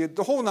anti-skid,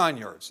 the whole 9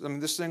 yards. I mean,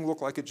 this thing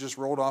looked like it just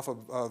rolled off a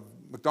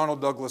McDonnell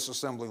Douglas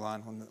assembly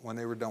line when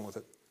they were done with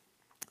it.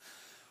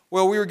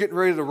 Well, we were getting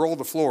ready to roll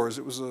the floors.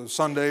 It was a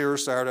Sunday or a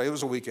Saturday. It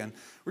was a weekend.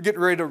 We're getting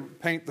ready to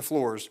paint the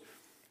floors.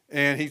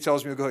 And he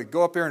tells me,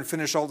 go up there and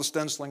finish all the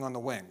stenciling on the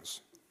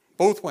wings.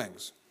 Both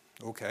wings.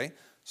 Okay.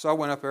 So I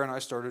went up there and I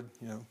started,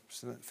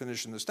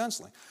 finishing the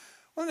stenciling.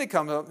 Well, then he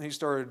comes up and he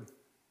started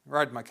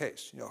riding my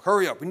case.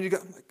 Hurry up. We need to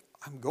go.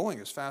 I'm going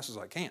as fast as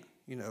I can.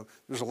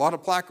 There's a lot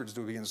of placards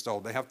to be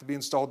installed. They have to be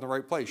installed in the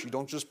right place. You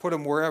don't just put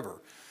them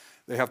wherever.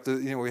 They have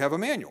to, we have a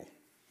manual.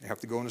 They have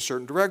to go in a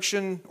certain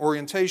direction,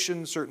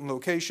 orientation, certain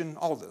location,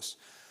 all this.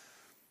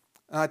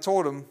 And I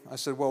told him, I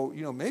said, well,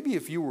 maybe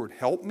if you would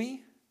help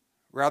me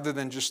rather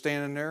than just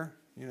standing there,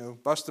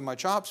 busting my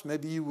chops,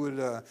 maybe you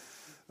would,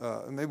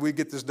 maybe we'd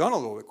get this done a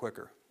little bit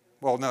quicker.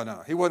 Well,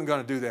 no. He wasn't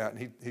going to do that,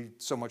 and he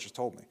so much as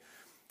told me.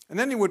 And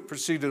then he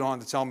proceeded on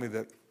to tell me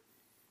that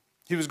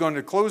he was going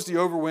to close the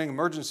overwing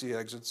emergency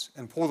exits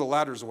and pull the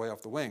ladders away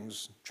off the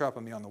wings,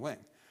 trapping me on the wing.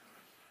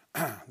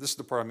 This is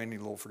the part I may need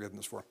a little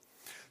forgiveness for.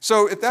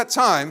 So at that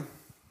time,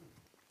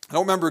 I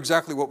don't remember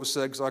exactly what was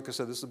said, because like I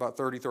said, this is about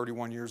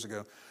 31 years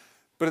ago.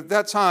 But at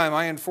that time,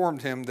 I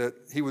informed him that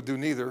he would do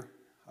neither,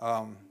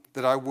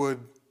 that I would,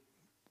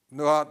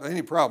 without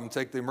any problem,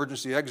 take the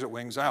emergency exit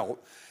wings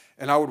out,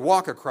 and I would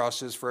walk across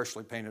his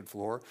freshly painted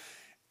floor,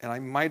 and I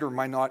might or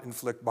might not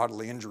inflict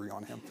bodily injury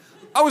on him.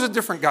 I was a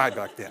different guy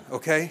back then,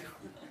 okay?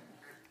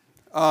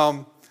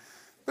 But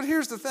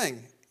here's the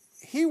thing.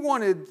 He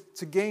wanted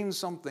to gain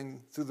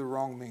something through the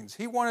wrong means.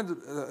 He wanted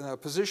a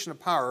position of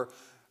power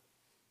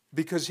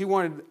because he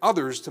wanted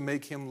others to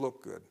make him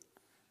look good,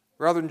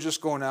 rather than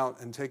just going out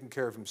and taking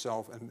care of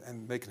himself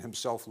and making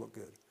himself look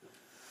good.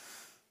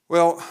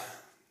 Well,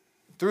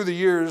 through the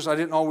years, I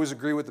didn't always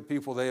agree with the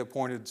people they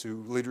appointed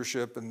to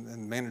leadership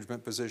and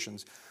management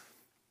positions.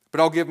 But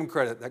I'll give him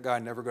credit. That guy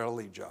never got a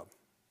lead job.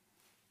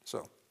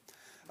 So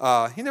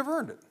he never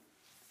earned it.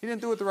 He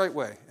didn't do it the right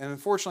way. And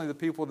unfortunately, the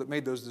people that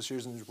made those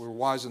decisions were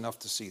wise enough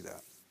to see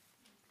that.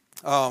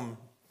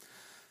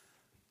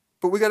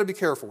 But we got to be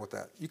careful with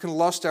that. You can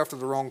lust after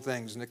the wrong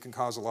things, and it can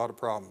cause a lot of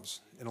problems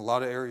in a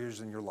lot of areas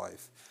in your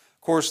life.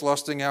 Of course,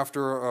 lusting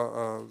after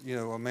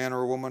a man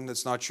or a woman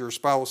that's not your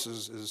spouse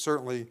is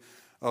certainly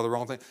the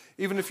wrong thing.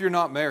 Even if you're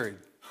not married,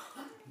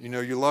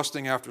 you're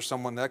lusting after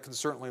someone, that can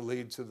certainly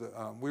lead to the.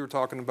 We were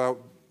talking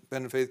about,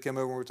 Ben and Faith came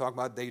over when we were talking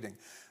about dating.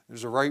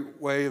 There's a right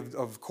way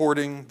of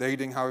courting,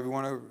 dating, however you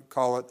want to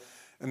call it,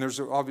 and there's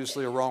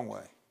obviously a wrong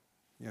way.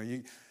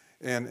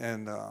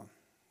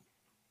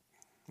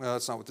 Well,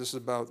 that's not what this is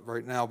about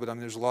right now, but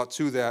there's a lot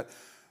to that.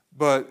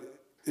 But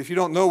if you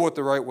don't know what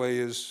the right way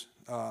is,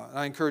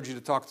 I encourage you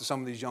to talk to some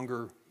of these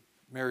younger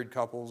married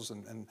couples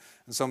and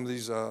some of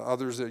these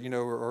others that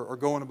are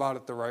going about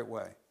it the right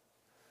way.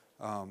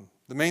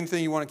 The main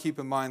thing you want to keep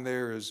in mind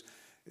there is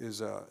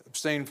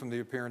abstain from the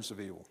appearance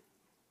of evil.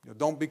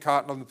 Don't be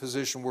caught in the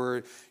position where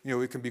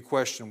it can be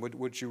questioned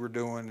what you were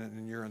doing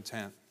and your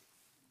intent.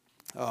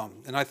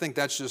 And I think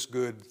that's just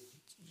good,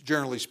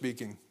 generally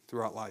speaking,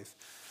 throughout life.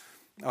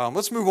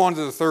 Let's move on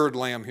to the third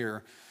lamb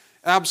here,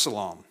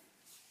 Absalom.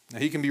 Now,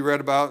 he can be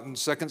read about in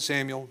 2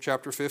 Samuel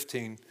chapter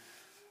 15.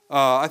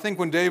 I think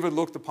when David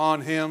looked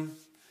upon him,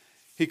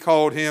 he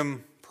called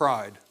him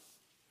pride.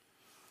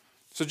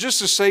 So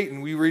just as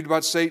Satan, we read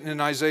about Satan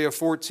in Isaiah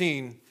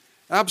 14,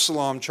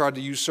 Absalom tried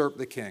to usurp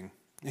the king.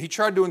 He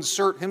tried to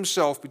insert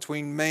himself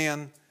between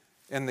man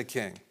and the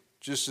king,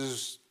 just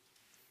as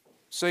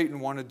Satan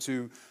wanted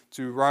to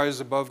rise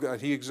above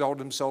God. He exalted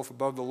himself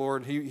above the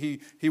Lord. He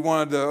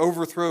wanted to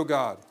overthrow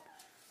God.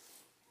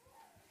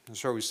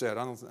 That's what we said.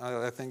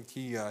 I think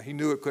he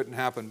knew it couldn't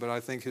happen, but I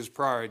think his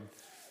pride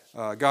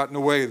got in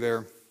the way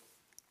there.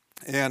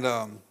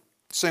 And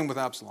same with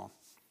Absalom.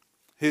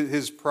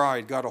 His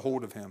pride got a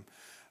hold of him.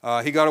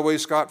 He got away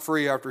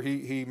scot-free after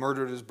he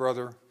murdered his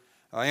brother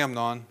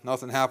Amnon.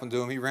 Nothing happened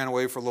to him. He ran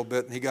away for a little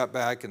bit, and he got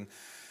back, and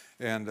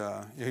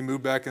he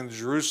moved back into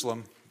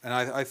Jerusalem. And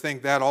I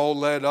think that all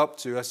led up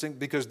to, I think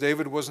because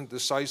David wasn't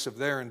decisive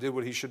there and did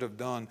what he should have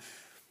done.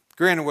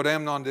 Granted, what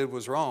Amnon did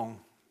was wrong,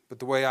 but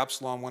the way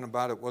Absalom went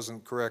about it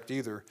wasn't correct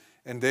either.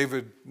 And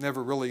David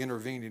never really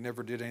intervened. He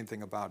never did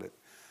anything about it.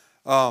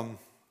 But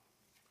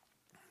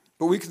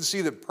we can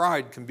see that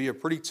pride can be a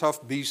pretty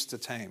tough beast to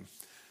tame.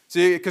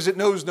 See, because it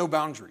knows no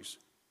boundaries.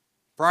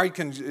 Pride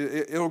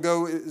it'll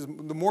go,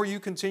 the more you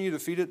continue to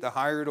feed it, the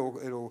higher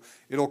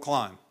it'll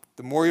climb.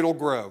 The more it'll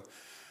grow.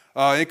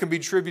 It can be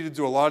attributed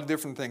to a lot of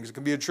different things. It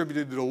can be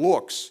attributed to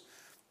looks,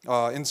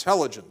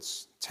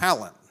 intelligence,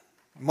 talent,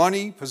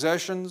 money,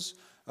 possessions,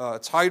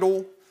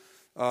 title,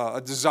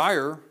 a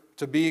desire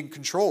to be in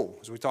control,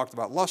 as we talked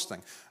about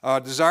lusting,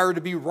 desire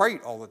to be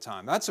right all the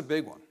time. That's a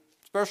big one,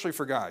 especially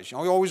for guys. You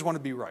always want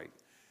to be right.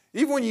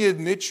 Even when you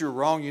admit you're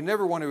wrong, you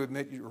never want to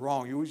admit you're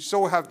wrong. You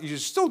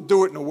still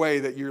do it in a way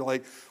that you're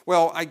like,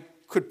 well, I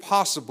could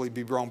possibly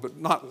be wrong, but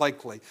not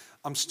likely.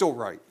 I'm still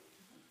right.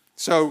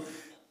 So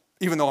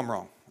even though I'm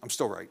wrong, I'm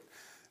still right.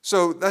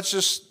 So that's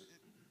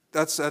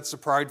a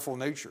prideful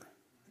nature.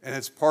 And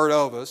it's part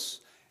of us,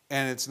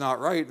 and it's not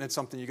right, and it's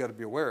something you got to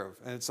be aware of,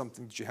 and it's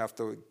something that you have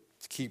to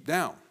keep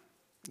down.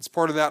 It's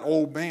part of that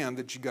old man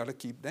that you got to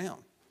keep down.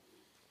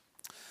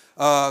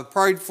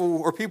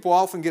 People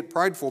often get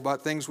prideful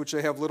about things which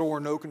they have little or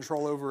no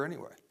control over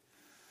anyway.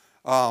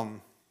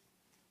 I'll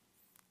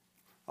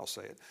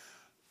say it.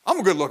 I'm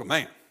a good-looking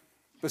man.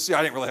 But see,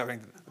 I didn't really have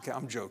anything to do. Okay,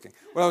 I'm joking.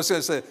 What I was going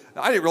to say,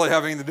 I didn't really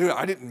have anything to do.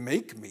 I didn't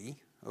make me.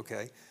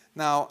 Okay.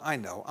 Now, I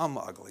know, I'm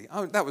ugly.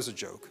 That was a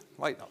joke.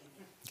 Lighten up.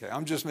 Okay,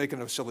 I'm just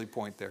making a silly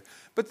point there.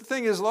 But the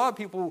thing is, a lot of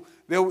people,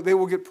 they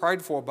will get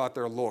prideful about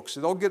their looks.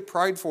 They'll get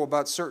prideful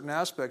about certain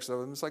aspects of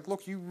them. It's like,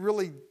 look, you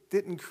really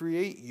didn't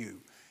create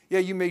you. Yeah,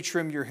 you may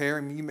trim your hair,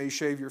 and you may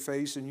shave your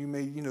face, and you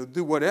may,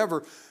 do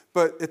whatever.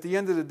 But at the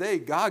end of the day,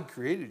 God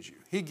created you.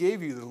 He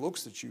gave you the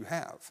looks that you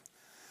have.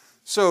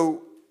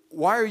 So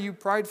why are you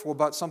prideful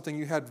about something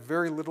you had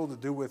very little to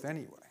do with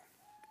anyway?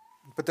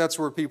 But that's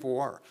where people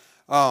are.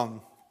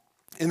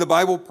 In the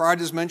Bible,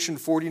 pride is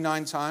mentioned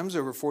 49 times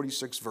over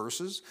 46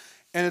 verses,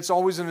 and it's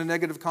always in a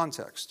negative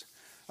context.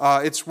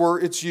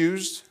 It's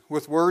used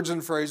with words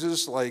and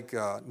phrases like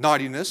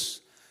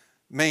naughtiness,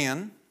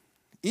 man,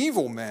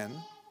 evil men,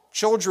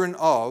 children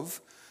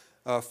of,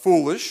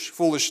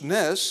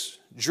 foolishness,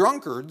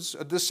 drunkards,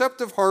 a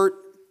deceptive heart,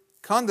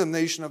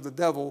 condemnation of the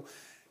devil,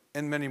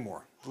 and many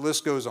more. The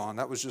list goes on.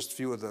 That was just a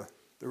few of the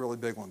really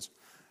big ones.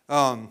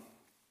 But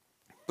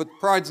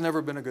pride's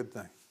never been a good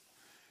thing.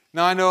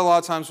 Now, I know a lot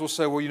of times we'll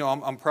say,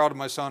 well, I'm proud of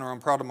my son or I'm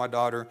proud of my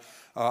daughter.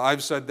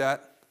 I've said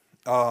that.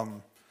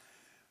 But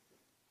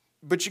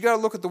you got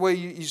to look at the way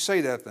you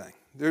say that thing.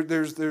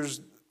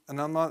 And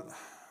I'm not,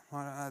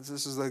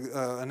 this is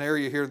an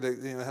area here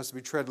that has to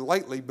be treaded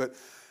lightly, but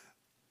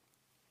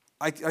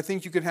I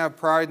think you can have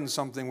pride in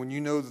something when you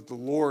know that the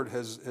Lord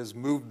has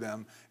moved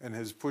them and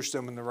has pushed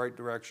them in the right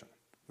direction.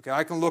 Okay,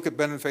 I can look at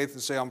Ben and Faith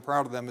and say I'm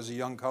proud of them as a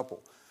young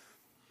couple.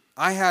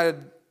 I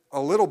had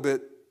a little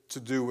bit to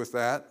do with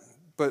that,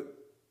 but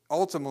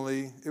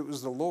ultimately it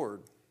was the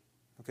Lord.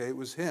 Okay, it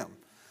was Him.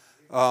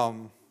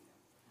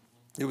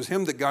 It was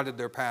Him that guided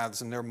their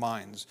paths and their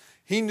minds.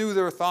 He knew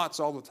their thoughts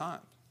all the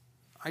time.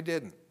 I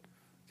didn't.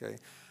 Okay,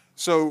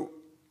 so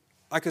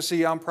I can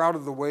see I'm proud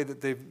of the way that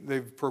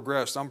they've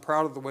progressed. I'm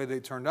proud of the way they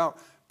turned out.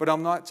 But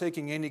I'm not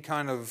taking any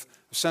kind of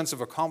sense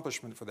of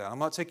accomplishment for that. I'm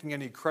not taking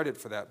any credit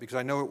for that because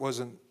I know it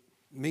wasn't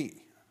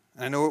me.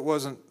 And I know it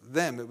wasn't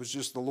them. It was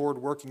just the Lord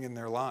working in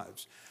their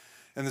lives.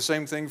 And the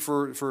same thing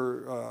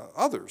for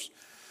others.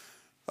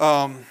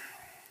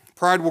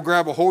 Pride will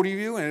grab a hold of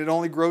you and it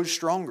only grows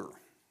stronger.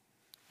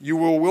 You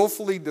will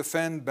willfully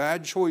defend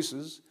bad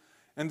choices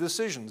and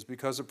decisions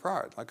because of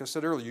pride. Like I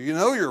said earlier, you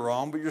know you're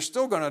wrong, but you're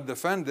still going to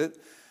defend it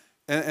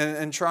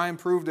and try and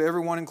prove to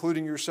everyone,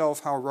 including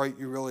yourself, how right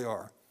you really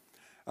are.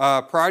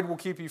 Pride will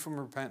keep you from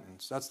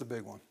repentance. That's the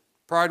big one.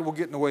 Pride will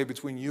get in the way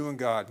between you and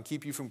God and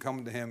keep you from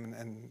coming to Him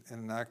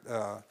in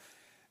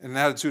an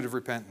attitude of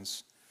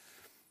repentance.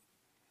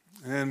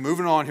 And then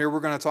moving on here, we're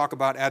going to talk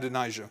about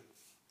Adonijah.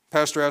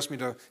 Pastor asked me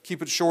to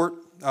keep it short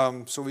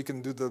so we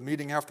can do the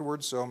meeting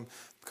afterwards. So I'm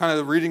kind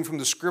of reading from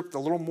the script a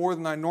little more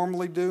than I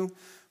normally do,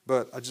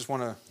 but I just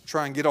want to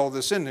try and get all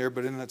this in there,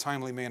 but in a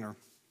timely manner.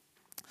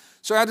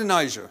 So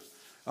Adonijah.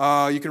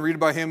 You can read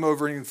about him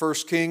over in 1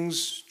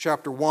 Kings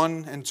chapter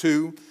 1 and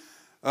 2.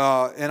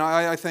 And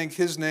I think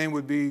his name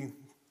would be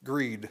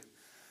greed.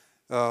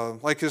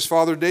 Like his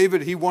father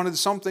David, he wanted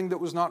something that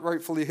was not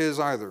rightfully his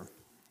either.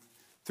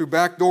 Through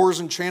back doors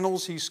and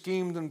channels, he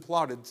schemed and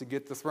plotted to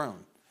get the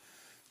throne.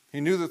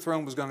 He knew the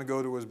throne was going to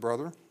go to his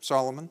brother,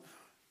 Solomon,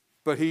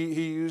 but he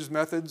used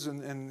methods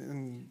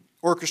and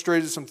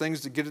orchestrated some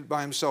things to get it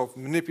by himself,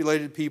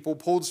 manipulated people,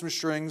 pulled some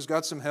strings,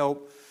 got some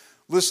help,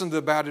 listened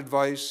to bad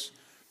advice,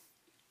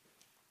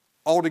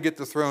 all to get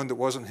the throne that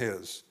wasn't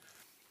his.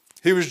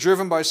 He was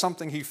driven by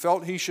something he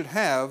felt he should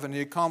have, and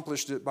he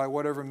accomplished it by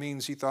whatever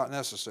means he thought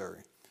necessary.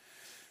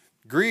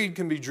 Greed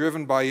can be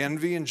driven by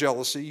envy and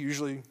jealousy.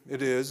 Usually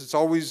it is. It's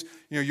always,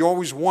 you're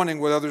always wanting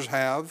what others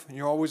have, and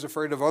you're always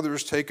afraid of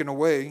others taking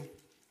away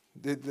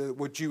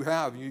what you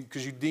have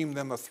because you deem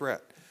them a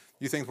threat.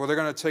 You think, well, they're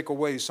going to take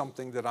away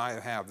something that I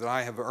have, that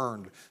I have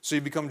earned. So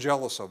you become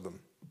jealous of them.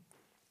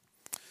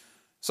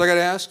 So I got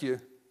to ask you,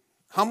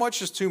 how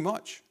much is too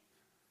much?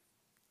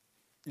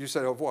 You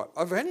said, of what?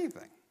 Of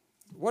anything.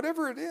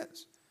 Whatever it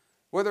is.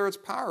 Whether it's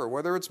power,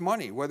 whether it's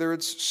money, whether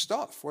it's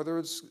stuff, whether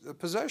it's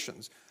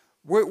possessions.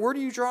 Where do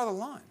you draw the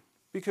line?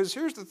 Because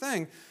here's the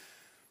thing.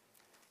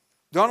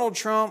 Donald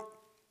Trump,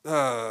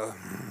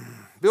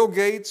 Bill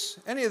Gates,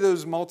 any of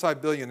those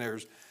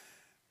multi-billionaires,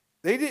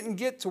 they didn't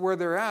get to where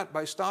they're at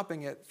by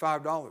stopping at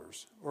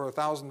 $5 or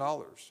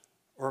 $1,000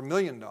 or $1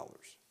 million.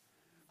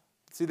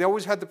 See, they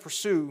always had to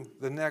pursue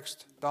the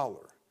next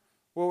dollar.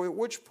 Well, at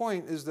which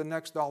point is the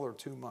next dollar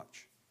too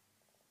much?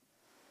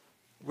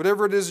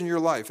 Whatever it is in your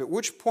life, at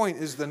which point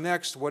is the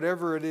next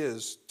whatever it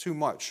is too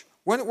much?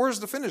 Where's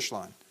the finish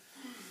line?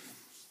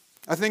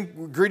 I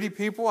think greedy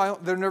people,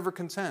 they're never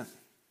content.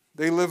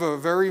 They live a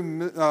very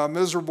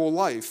miserable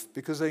life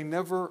because they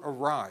never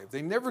arrive.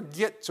 They never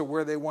get to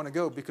where they want to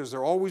go because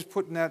they're always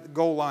putting that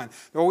goal line.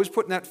 They're always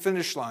putting that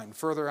finish line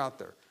further out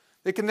there.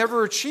 They can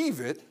never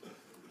achieve it.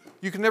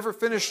 You can never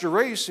finish the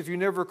race if you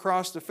never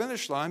cross the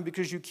finish line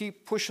because you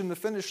keep pushing the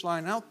finish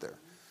line out there.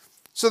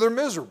 So they're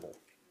miserable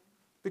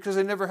because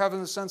they never have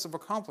a sense of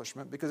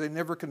accomplishment because they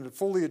never can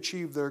fully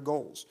achieve their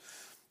goals.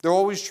 They're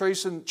always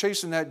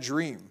chasing that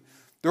dream.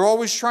 They're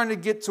always trying to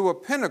get to a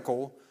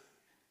pinnacle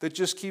that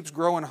just keeps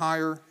growing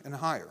higher and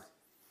higher.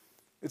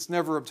 It's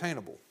never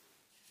obtainable.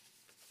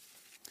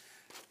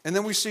 And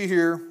then we see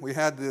here, we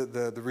had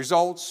the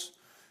results,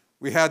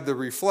 we had the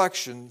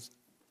reflections,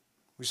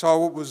 we saw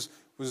what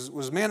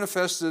was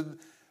manifested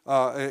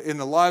in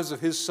the lives of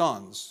his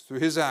sons through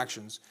his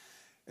actions,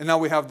 and now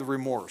we have the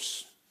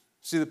remorse.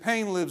 See, the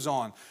pain lives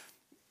on.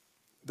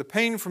 The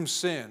pain from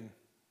sin,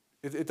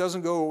 it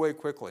doesn't go away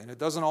quickly, and it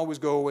doesn't always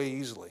go away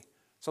easily.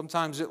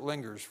 Sometimes it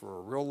lingers for a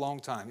real long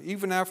time,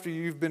 even after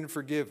you've been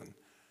forgiven.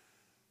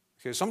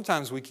 Okay,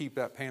 sometimes we keep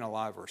that pain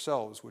alive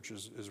ourselves, which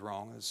is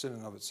wrong, it's sin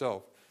in of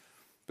itself.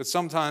 But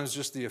sometimes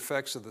just the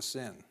effects of the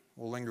sin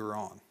will linger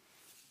on.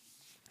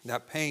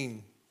 That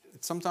pain,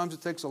 sometimes it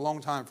takes a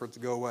long time for it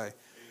to go away.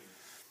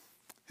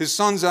 His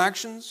sons'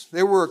 actions,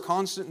 they were a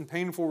constant and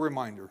painful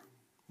reminder.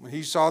 When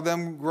he saw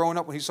them growing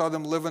up, when he saw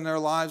them living their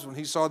lives, when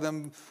he saw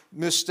them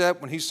misstep,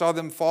 when he saw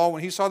them fall,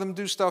 when he saw them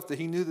do stuff that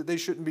he knew that they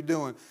shouldn't be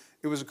doing,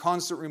 it was a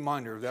constant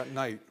reminder of that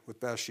night with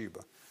Bathsheba.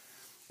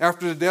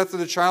 After the death of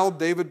the child,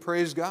 David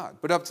praised God.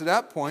 But up to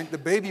that point, the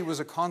baby was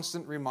a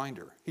constant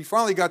reminder. He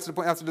finally got to the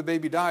point after the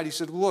baby died, he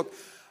said, look,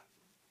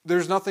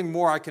 there's nothing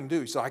more I can do.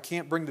 He said, I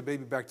can't bring the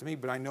baby back to me,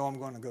 but I know I'm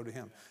going to go to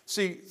him.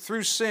 See,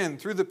 through sin,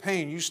 through the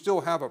pain, you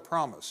still have a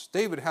promise.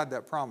 David had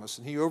that promise,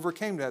 and he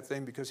overcame that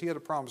thing because he had a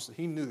promise that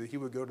he knew that he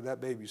would go to that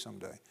baby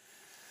someday.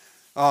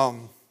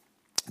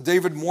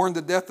 David mourned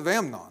the death of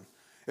Amnon.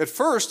 At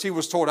first, he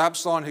was told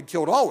Absalom had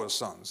killed all his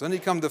sons. Then he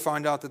come to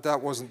find out that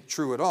that wasn't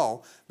true at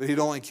all, that he'd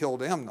only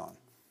killed Amnon.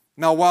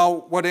 Now,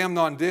 while what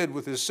Amnon did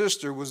with his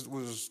sister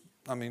was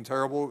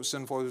terrible, it was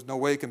sinful, there's no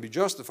way it can be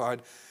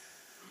justified,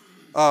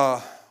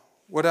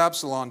 what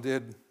Absalom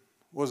did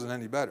wasn't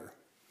any better.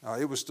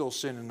 It was still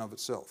sin in and of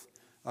itself.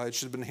 It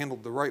should have been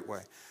handled the right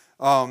way.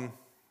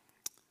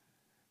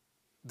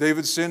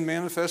 David's sin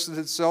manifested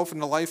itself in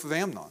the life of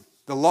Amnon.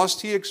 The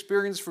lust he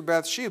experienced for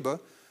Bathsheba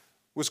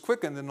was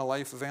quickened in the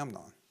life of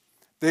Amnon.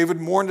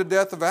 David mourned the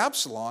death of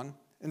Absalom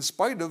in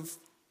spite of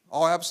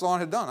all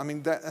Absalom had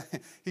done.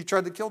 He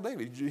tried to kill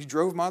David. He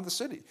drove him out of the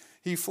city.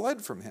 He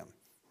fled from him,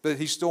 but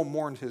he still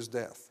mourned his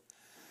death.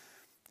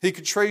 He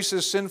could trace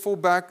his sinful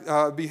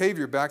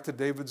behavior back to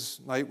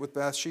David's night with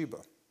Bathsheba.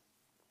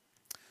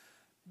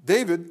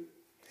 David,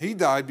 he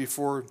died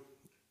before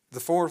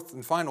the fourth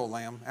and final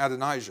lamb,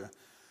 Adonijah.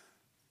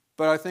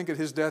 But I think at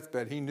his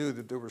deathbed, he knew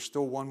that there was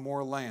still one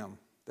more lamb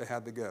that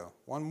had to go.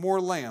 One more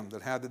lamb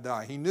that had to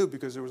die. He knew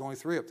because there was only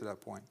 3 up to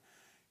that point.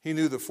 He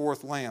knew the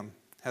 4th lamb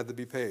had to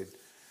be paid.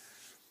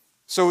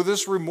 So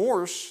this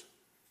remorse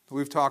that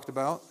we've talked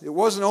about, it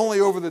wasn't only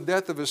over the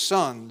death of his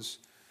sons,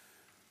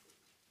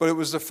 but it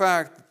was the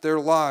fact that their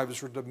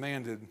lives were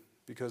demanded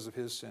because of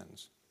his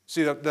sins.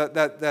 See,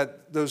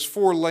 that those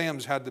 4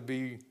 lambs had to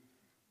be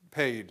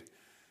paid.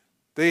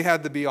 They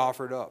had to be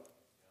offered up.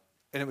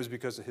 And it was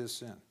because of his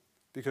sin,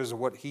 because of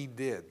what he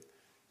did.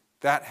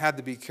 That had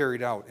to be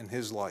carried out in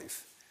his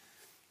life.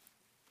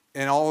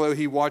 And although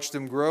he watched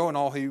them grow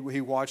and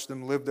he watched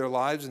them live their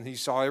lives and he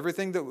saw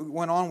everything that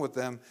went on with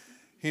them,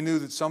 he knew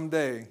that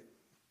someday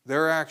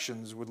their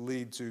actions would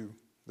lead to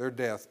their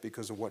death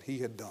because of what he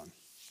had done.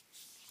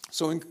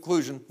 So in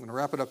conclusion, I'm going to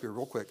wrap it up here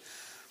real quick.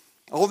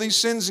 All these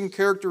sins and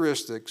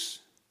characteristics,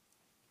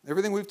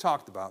 everything we've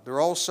talked about, they're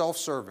all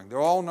self-serving. They're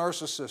all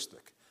narcissistic.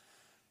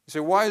 You say,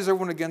 why is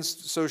everyone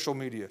against social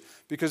media?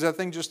 Because that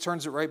thing just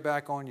turns it right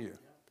back on you.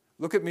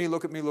 Look at me,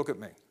 look at me, look at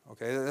me.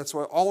 Okay, that's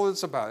what all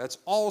it's about. That's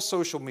all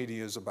social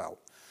media is about.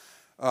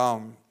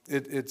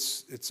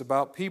 It's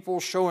about people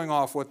showing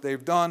off what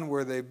they've done,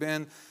 where they've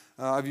been.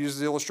 I've used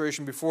the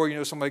illustration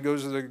before. Somebody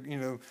goes to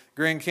the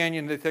Grand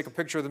Canyon, they take a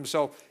picture of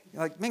themselves.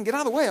 You're like, man, get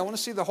out of the way. I want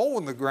to see the hole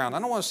in the ground. I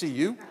don't want to see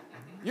you.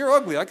 You're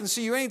ugly. I can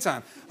see you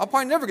anytime. I'll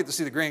probably never get to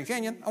see the Grand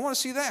Canyon. I want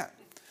to see that.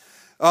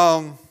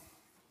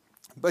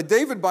 But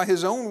David, by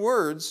his own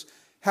words,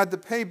 had to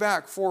pay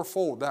back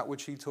fourfold that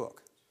which he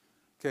took.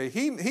 Okay,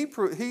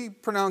 he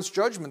pronounced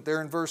judgment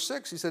there in verse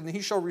 6. He said, and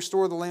he shall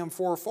restore the lamb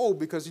fourfold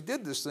because he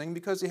did this thing,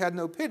 because he had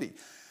no pity.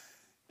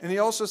 And he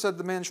also said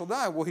the man shall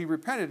die. Well, he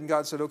repented, and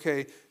God said,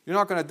 okay, you're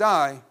not going to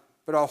die,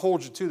 but I'll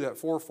hold you to that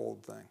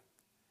fourfold thing.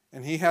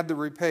 And he had to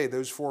repay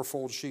those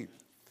fourfold sheep.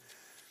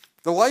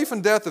 The life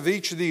and death of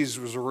each of these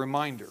was a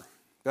reminder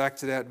back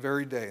to that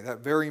very day, that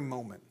very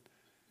moment.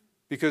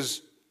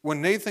 Because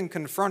when Nathan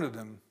confronted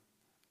him,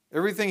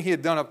 everything he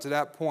had done up to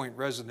that point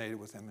resonated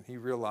with him, and he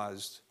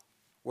realized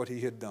what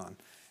he had done,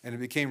 and it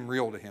became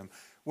real to him.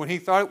 When he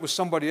thought it was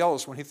somebody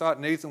else, when he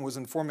thought Nathan was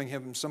informing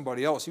him of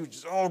somebody else, he was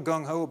just all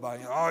gung-ho about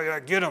it. Oh, yeah,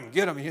 get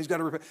him, he's got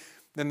to repent.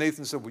 Then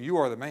Nathan said, well, you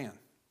are the man.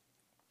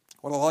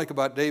 What I like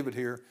about David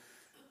here,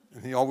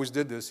 and he always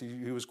did this,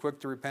 he was quick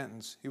to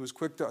repentance. He was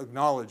quick to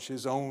acknowledge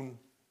his own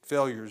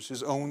failures,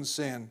 his own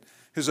sin,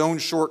 his own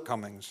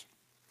shortcomings.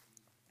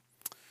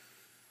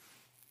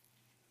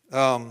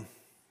 You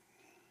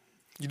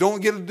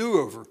don't get a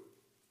do-over.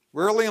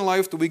 Rarely in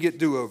life do we get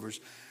do-overs.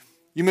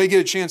 You may get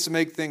a chance to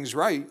make things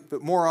right,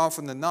 but more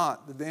often than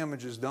not, the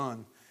damage is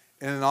done.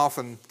 And in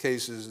often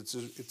cases,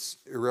 it's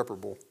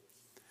irreparable.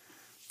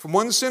 From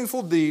one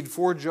sinful deed,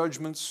 4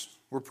 judgments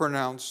were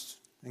pronounced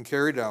and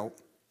carried out.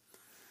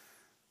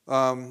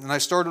 And I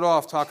started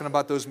off talking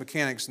about those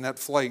mechanics in that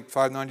flight,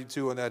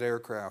 592 on that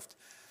aircraft.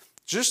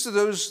 Just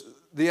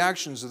the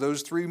actions of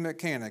those 3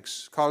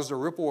 mechanics caused a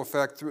ripple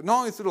effect not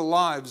only through the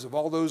lives of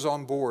all those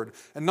on board,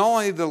 and not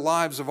only the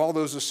lives of all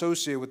those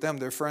associated with them,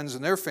 their friends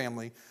and their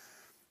family,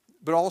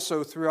 but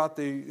also throughout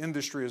the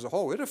industry as a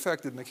whole. It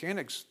affected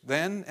mechanics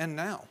then and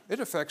now. It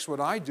affects what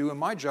I do in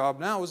my job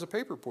now as a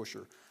paper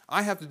pusher.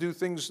 I have to do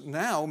things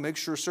now, make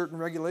sure certain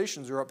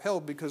regulations are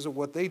upheld because of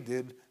what they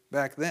did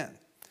back then.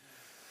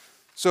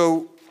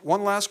 So,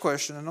 one last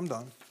question, and I'm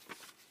done.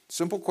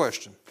 Simple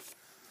question.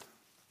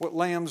 What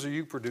lambs are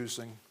you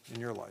producing in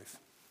your life?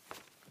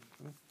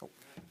 Oh.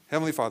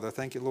 Heavenly Father, I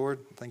thank you, Lord.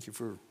 Thank you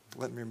for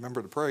letting me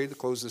remember to pray to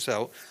close this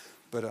out.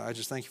 But I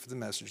just thank you for the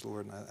message,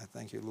 Lord. And I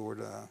thank you, Lord.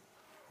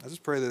 I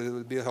just pray that it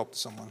would be a help to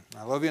someone.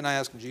 I love you, and I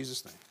ask in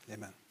Jesus' name.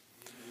 Amen.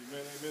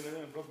 Amen, amen,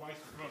 amen. Brother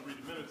Meister, come on, read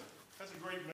the minutes. That's a great